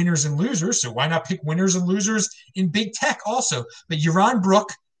pick winners and losers. So why not pick winners and losers in big tech also? But Yaron Brook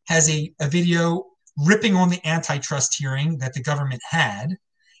has a video ripping on the antitrust hearing that the government had,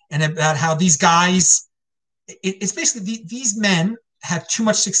 and about how these guys, it's basically these men have too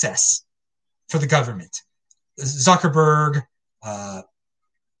much success for the government. Zuckerberg,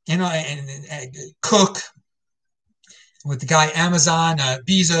 and Cook, with the guy Amazon,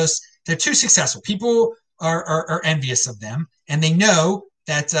 Bezos, they're too successful. People are envious of them, and they know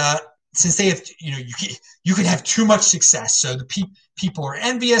that since they have, you could have too much success. So the people are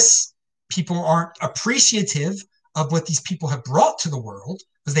envious. People aren't appreciative of what these people have brought to the world,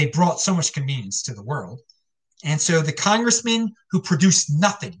 because they brought so much convenience to the world. And so the congressmen who produce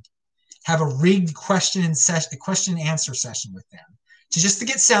nothing have a rigged question and answer session with them just to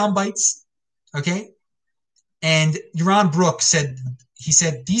get sound bites. Okay. And Yaron Brook said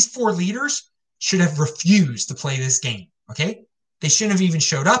these four leaders should have refused to play this game. Okay. They shouldn't have even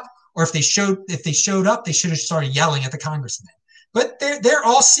showed up. Or if they showed up, they should have started yelling at the congressmen. But they're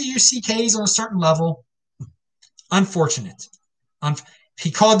all CUCKs on a certain level. Unfortunate.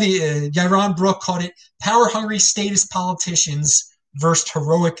 Yaron Brook called it power-hungry statist politicians versus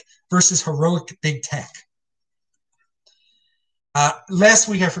heroic big tech. Last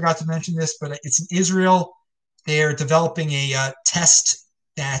week, I forgot to mention this, but it's in Israel. They're developing a test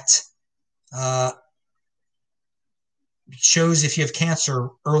that shows if you have cancer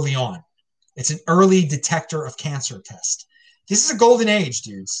early on. It's an early detector of cancer test. This is a golden age,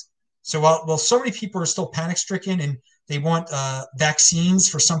 dudes. So while so many people are still panic-stricken and they want vaccines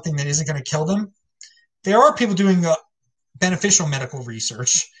for something that isn't going to kill them, there are people doing beneficial medical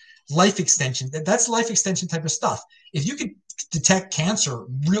research. life extension. That's life extension type of stuff. If you can detect cancer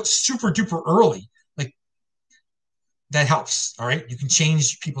real super duper early, like that helps. All right, you can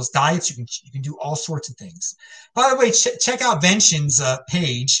change people's diets. You can do all sorts of things. By the way, check out Vention's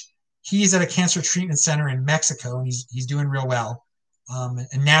page. He's at a cancer treatment center in Mexico, and he's doing real well.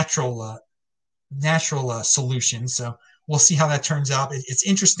 A natural solution. So we'll see how that turns out. It's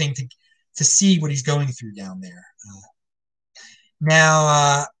interesting to see what he's going through down there.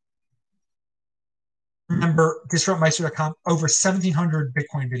 Now, remember, disruptmeister.com, over 1,700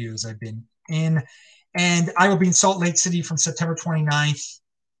 Bitcoin videos I've been in. And I will be in Salt Lake City from September 29th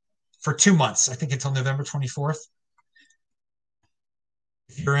for 2 months, I think until November 24th.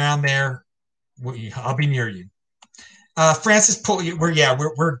 If you're around there, I'll be near you. Francis,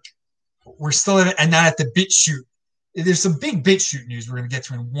 we're still and not at the Bitchute. There's some big Bitchute news we're going to get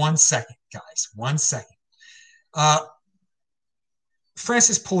to in 1 second, guys. 1 second.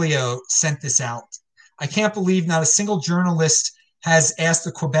 Francis Polio sent this out. I can't believe not a single journalist has asked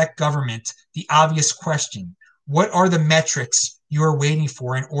the Quebec government the obvious question. What are the metrics you are waiting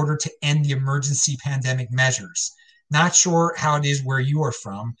for in order to end the emergency pandemic measures? Not sure how it is where you are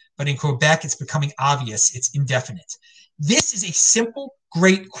from, but in Quebec, it's becoming obvious. It's indefinite. This is a simple,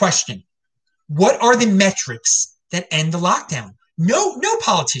 great question. What are the metrics that end the lockdown? No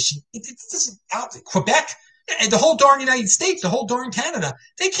politician. It doesn't out Quebec, the whole darn United States, the whole darn Canada.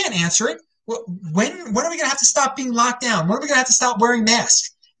 They can't answer it. When are we going to have to stop being locked down? When are we going to have to stop wearing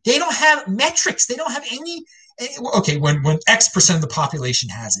masks? They don't have metrics. They don't have any. Okay, when X% of the population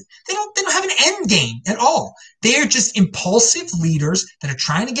has it, they don't have an end game at all. They are just impulsive leaders that are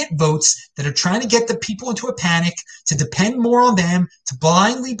trying to get votes, that are trying to get the people into a panic, to depend more on them, to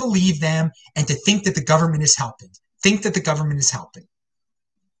blindly believe them, and to think that the government is helping.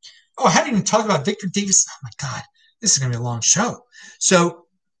 Oh, I haven't even talked about Victor Davis. Oh my God, this is going to be a long show. So,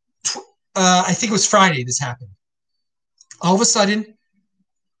 I think it was Friday this happened. All of a sudden,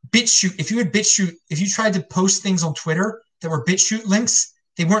 Bitchute, if you tried to post things on Twitter that were Bitchute links,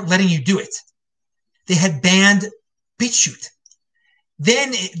 they weren't letting you do it. They had banned Bitchute.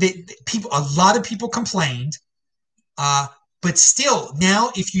 Then a lot of people complained, but still,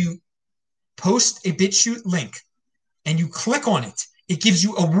 now if you post a Bitchute link and you click on it, it gives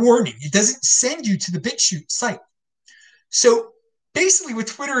you a warning. It doesn't send you to the Bitchute site. So basically what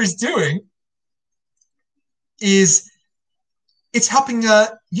Twitter is doing is it's helping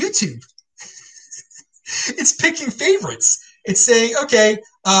YouTube. It's picking favorites. It's saying, okay,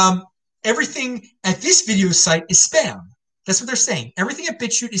 everything at this video site is spam. That's what they're saying. Everything at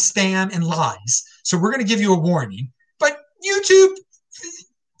Bitchute is spam and lies. So we're going to give you a warning. But YouTube,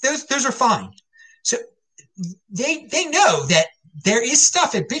 those are fine. So they know that there is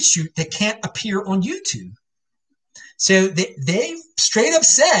stuff at Bitchute that can't appear on YouTube. So they straight up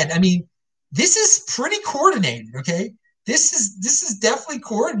said, I mean, this is pretty coordinated, okay? This is definitely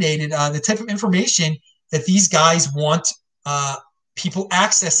coordinated, the type of information that these guys want people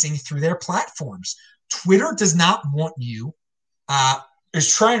accessing through their platforms. Twitter does not want you,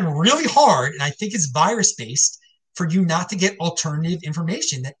 is trying really hard, and I think it's virus-based, for you not to get alternative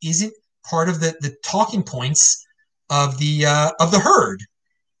information that isn't part of the talking points of the herd.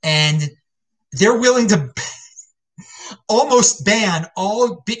 And they're willing to almost ban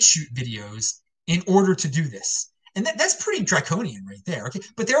all Bitchute videos in order to do this. And that's pretty draconian right there. Okay,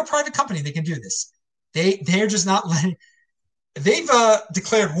 but they're a private company. They can do this. They're just not letting. They've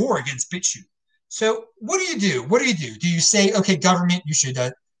declared war against Bitchute. So what do you do? Do you say, okay, government, you should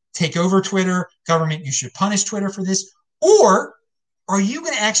take over Twitter? Government, you should punish Twitter for this? Or are you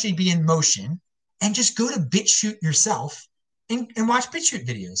going to actually be in motion and just go to Bitchute yourself and watch Bitchute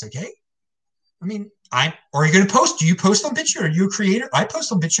videos? Okay. I mean, are you going to post? Do you post on Bitchute? Are you a creator? I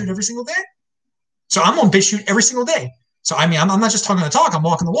post on Bitchute every single day. So I'm on Bitchute every single day. So, I mean, I'm not just talking the talk, I'm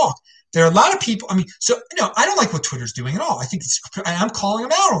walking the walk. There are a lot of people, I mean, so, I don't like what Twitter's doing at all. I think I'm calling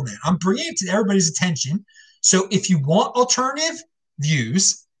them out on that. I'm bringing it to everybody's attention. So if you want alternative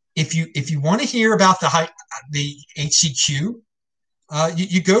views, if you want to hear about the HCQ,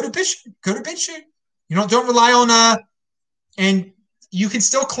 you go to Bitchute. Don't rely on, and you can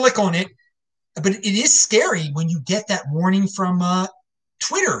still click on it, but it is scary when you get that warning from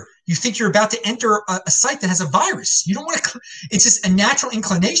Twitter. You think you're about to enter a site that has a virus. You don't want to. It's just a natural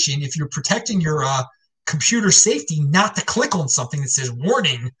inclination, if you're protecting your computer safety, not to click on something that says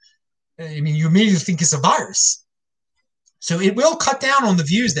warning. I mean, you immediately think it's a virus. So it will cut down on the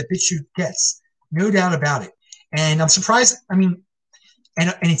views that Bitchute gets, no doubt about it. And I'm surprised. I mean,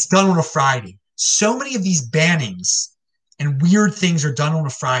 and it's done on a Friday. So many of these bannings and weird things are done on a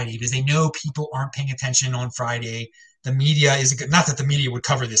Friday because they know people aren't paying attention on Friday. the media isn't good. Not that the media would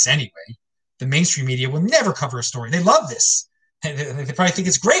cover this anyway. The mainstream media will never cover a story. They love this. They probably think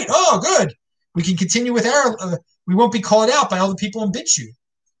it's great. Oh, good. We can continue with our. We won't be called out by all the people in Bitchute,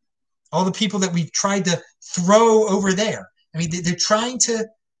 all the people that we've tried to throw over there. I mean, they're trying to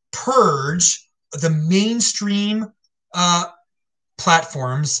purge the mainstream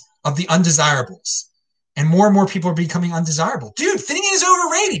platforms of the undesirables. And more people are becoming undesirable. Dude, thinning is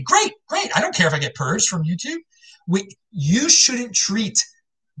overrated. Great, great. I don't care if I get purged from YouTube. You shouldn't treat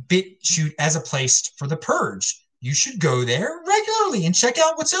BitChute as a place for the purge. You should go there regularly and check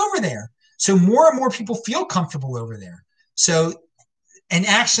out what's over there. So more and more people feel comfortable over there. So an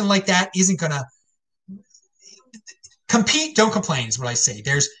action like that isn't going to compete. Don't complain is what I say.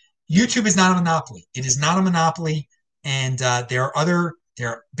 YouTube is not a monopoly. It is not a monopoly. And there are other,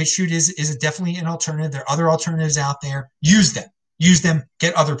 BitChute is definitely an alternative. There are other alternatives out there. Use them.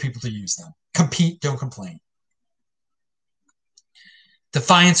 Get other people to use them. Compete. Don't complain.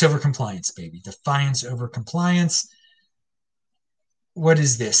 Defiance over compliance, baby. Defiance over compliance. What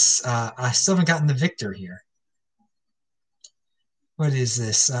is this? I still haven't gotten the victor here. What is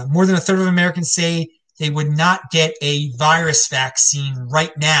this? More than a third of Americans say they would not get a virus vaccine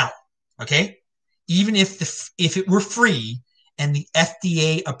right now. Okay? Even if it were free and the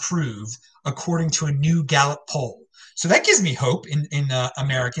FDA approved, according to a new Gallup poll. So that gives me hope in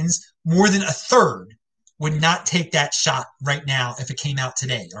Americans. More than a third would not take that shot right now if it came out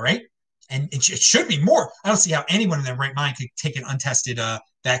today, all right? And it should be more. I don't see how anyone in their right mind could take an untested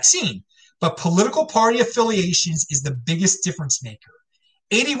vaccine. But political party affiliations is the biggest difference maker.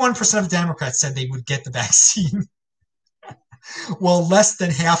 81% of Democrats said they would get the vaccine. Well, less than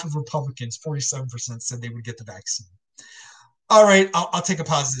half of Republicans, 47%, said they would get the vaccine. All right, I'll take a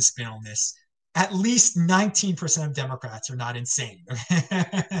positive spin on this. At least 19% of Democrats are not insane.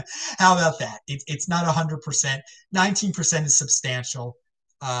 How about that? It's not 100%. 19% is substantial.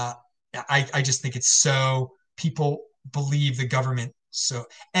 I just think it's so people believe the government. So,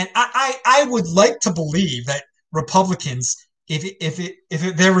 and I would like to believe that Republicans,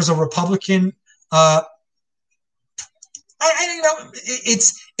 if there was a Republican,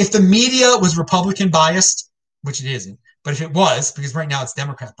 it's if the media was Republican biased, which it isn't, but if it was, because right now it's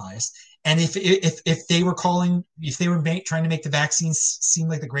Democrat biased, and if they were trying to make the vaccines seem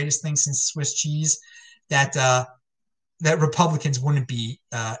like the greatest thing since Swiss cheese, that Republicans wouldn't be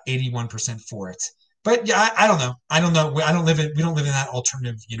 81% for it. But yeah, I don't know. We don't live in that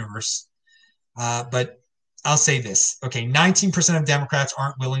alternative universe. But I'll say this. Okay, 19% of Democrats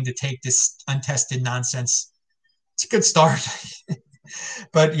aren't willing to take this untested nonsense. It's a good start.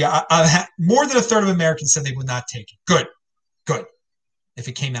 But yeah, more than a third of Americans said they would not take it. Good. If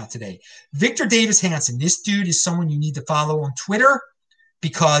it came out today. Victor Davis Hanson. This dude is someone you need to follow on Twitter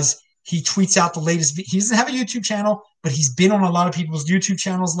because he tweets out the latest. He doesn't have a YouTube channel, but he's been on a lot of people's YouTube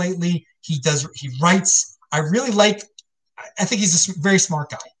channels lately. He writes. I think he's a very smart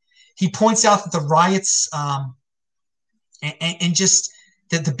guy. He points out that the riots and just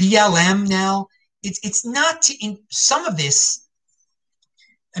that the BLM now, it's not in some of this.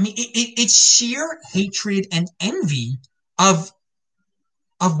 I mean, it's sheer hatred and envy of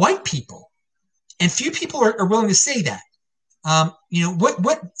white people, and few people are willing to say that.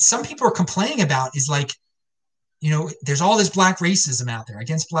 What some people are complaining about is like, there's all this black racism out there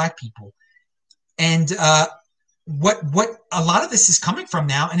against black people, and what a lot of this is coming from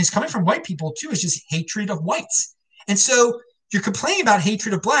now, and it's coming from white people too, is just hatred of whites. And so you're complaining about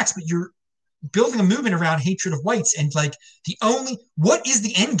hatred of blacks, but you're building a movement around hatred of whites. And like what is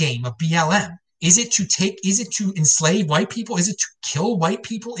the end game of BLM? Is it to enslave white people? Is it to kill white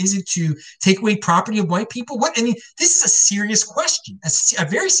people? Is it to take away property of white people? This is a serious question, a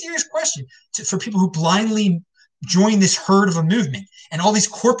very serious question for people who blindly join this herd of a movement and all these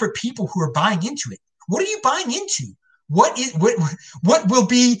corporate people who are buying into it. What are you buying into? What will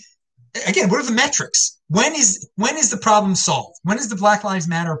be, again, what are the metrics? When is the problem solved? When is the Black Lives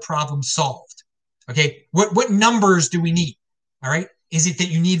Matter problem solved? Okay, what numbers do we need? All right, is it that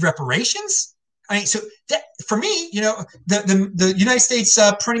you need reparations? I mean, so that, for me, the United States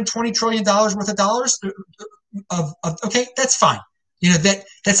printing $20 trillion worth of dollars okay, that's fine.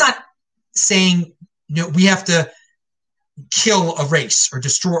 That's not saying we have to kill a race or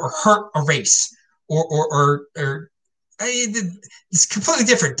destroy or hurt a race or it's completely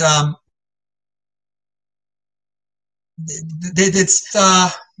different. It's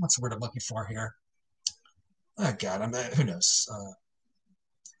what's the word I'm looking for here? Oh God, who knows?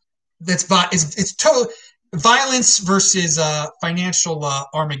 It's total violence versus financial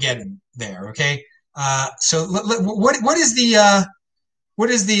Armageddon there. Okay, so what is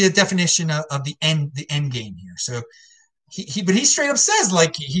the definition of the end game here? So but he straight up says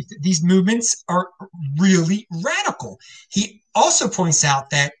like these movements are really radical. He also points out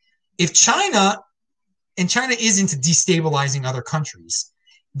that if China is into destabilizing other countries,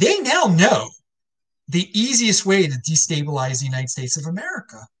 they now know the easiest way to destabilize the United States of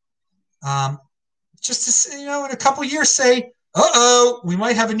America. Um, just to, in a couple of years, say, we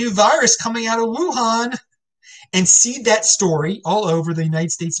might have a new virus coming out of Wuhan, and seed that story all over the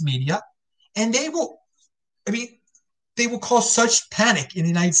United States media, and they will. I mean, they will cause such panic in the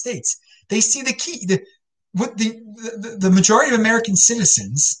United States. They see the key. What the majority of American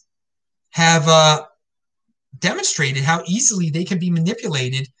citizens have demonstrated how easily they can be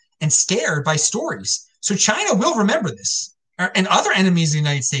manipulated and scared by stories. So China will remember this, and other enemies of the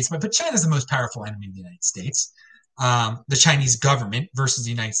United States. But China is the most powerful enemy of the United States. The Chinese government versus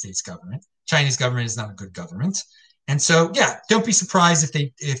the United States government. Chinese government is not a good government, and so yeah, don't be surprised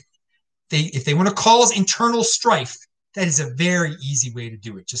if they want to cause internal strife. That is a very easy way to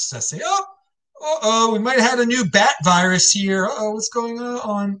do it. Just say, we might have had a new bat virus here. What's going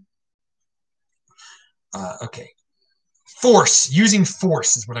on? Okay. Using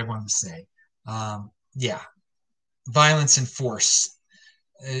force is what I wanted to say. Yeah. Violence and force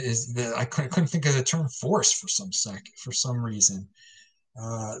I couldn't think of the term force for some reason.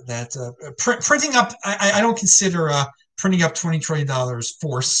 Printing up, I don't consider printing up $20 trillion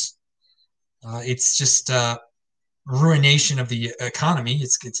force. It's just ruination of the economy.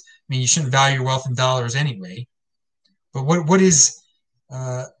 I mean, you shouldn't value your wealth in dollars anyway. But what do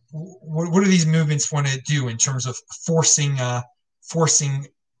these movements want to do in terms of forcing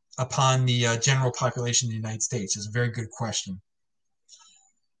upon the general population of the United States? Is a very good question.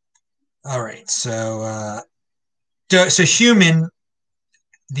 All right, so Human,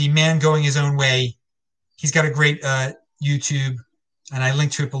 the man going his own way, he's got a great YouTube, and I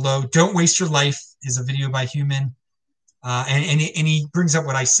linked to it below. Don't Waste Your Life is a video by Human. And he brings up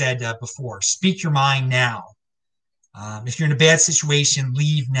what I said before. Speak your mind now. If you're in a bad situation,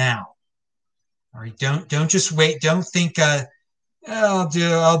 leave now. All right, don't just wait. Don't think I'll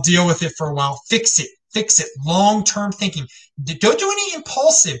deal with it for a while. Fix it. Long-term thinking. Don't do any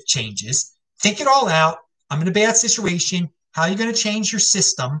impulsive changes. Think it all out. I'm in a bad situation. How are you going to change your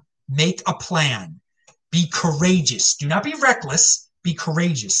system? Make a plan. Be courageous. Do not be reckless. Be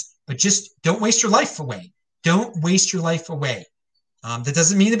courageous. But just don't waste your life away. Don't waste your life away. That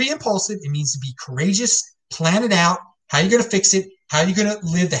doesn't mean to be impulsive. It means to be courageous, plan it out. How are you going to fix it? How are you going to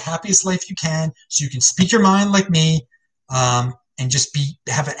live the happiest life you can so you can speak your mind like me and just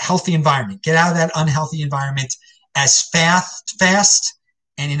have a healthy environment. Get out of that unhealthy environment as fast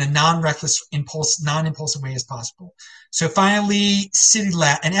and in a non-reckless, non-impulsive way as possible. So finally,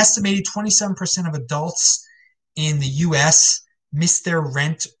 an estimated 27% of adults in the U.S. missed their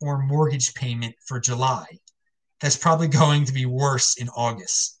rent or mortgage payment for July. That's probably going to be worse in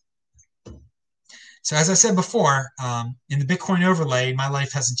August. So as I said before, in the Bitcoin overlay, my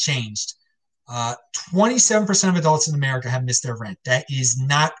life hasn't changed. 27% of adults in America have missed their rent. That is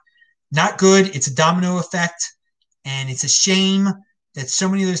not good. It's a domino effect, and it's a shame that so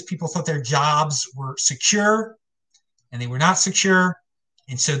many of those people thought their jobs were secure, and they were not secure,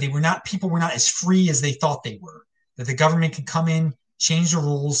 and so people were not as free as they thought they were. That the government could come in, change the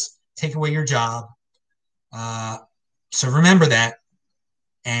rules, take away your job. So remember that,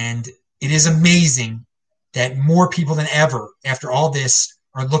 and it is amazing that more people than ever, after all this,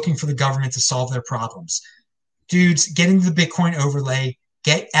 are looking for the government to solve their problems. Dudes, get into the Bitcoin overlay.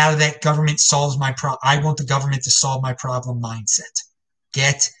 Get out of that government solves my problem. I want the government to solve my problem mindset.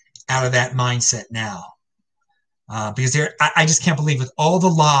 Get out of that mindset now. Because I just can't believe with all the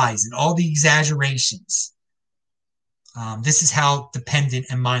lies and all the exaggerations, this is how dependent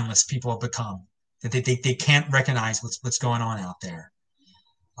and mindless people have become. That they can't recognize what's going on out there.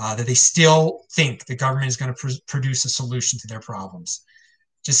 That they still think the government is going to produce a solution to their problems.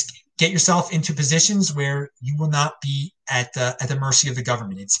 Just get yourself into positions where you will not be at the mercy of the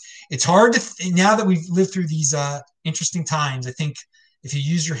government. It's hard now that we've lived through these interesting times. I think if you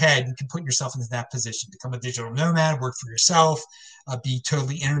use your head, you can put yourself into that position. Become a digital nomad, work for yourself, be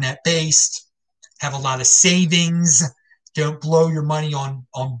totally internet based, have a lot of savings. Don't blow your money on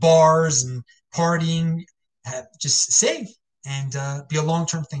bars and partying. Just save and be a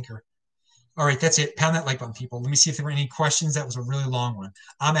long-term thinker. All right, that's it. Pound that like button, people. Let me see if there were any questions. That was a really long one.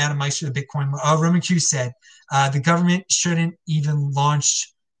 I'm Adam Meister, the Bitcoin. Roman Q said the government couldn't even launch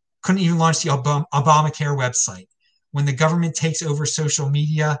the Obamacare website. When the government takes over social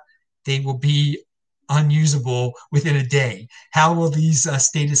media, they will be unusable within a day. How will these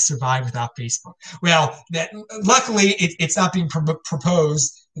status survive without Facebook? Well, luckily, it's not being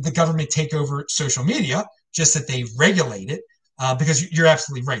proposed that the government take over social media. just that they regulate it. Because you're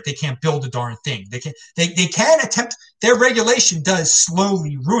absolutely right. They can't build a darn thing. They can attempt. Their regulation does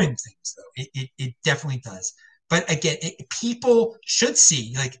slowly ruin things, though. It definitely does. But again, people should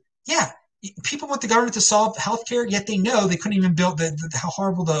see, like, yeah, people want the government to solve healthcare, yet they know they couldn't even build how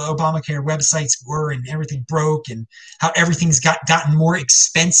horrible the Obamacare websites were, and everything broke, and how everything's gotten more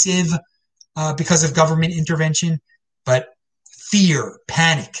expensive because of government intervention. But fear,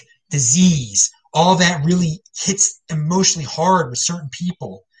 panic, disease, all that really hits emotionally hard with certain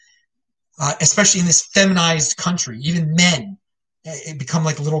people, especially in this feminized country. Even men become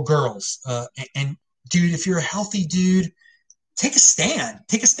like little girls. And dude, if you're a healthy dude, take a stand.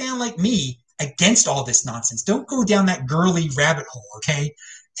 Take a stand like me against all this nonsense. Don't go down that girly rabbit hole, okay?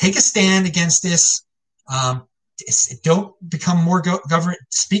 Take a stand against this. Um, don't become more government.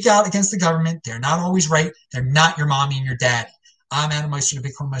 Speak out against the government. They're not always right. They're not your mommy and your daddy. I'm Adam Meister, the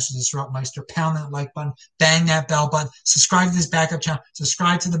Bitcoin Meister, Disrupt Meister. Pound that like button, bang that bell button, subscribe to this backup channel,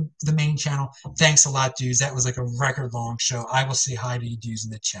 subscribe to the main channel. Thanks a lot, dudes. That was like a record long show. I will say hi to you dudes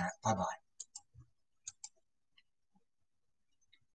in the chat. Bye bye.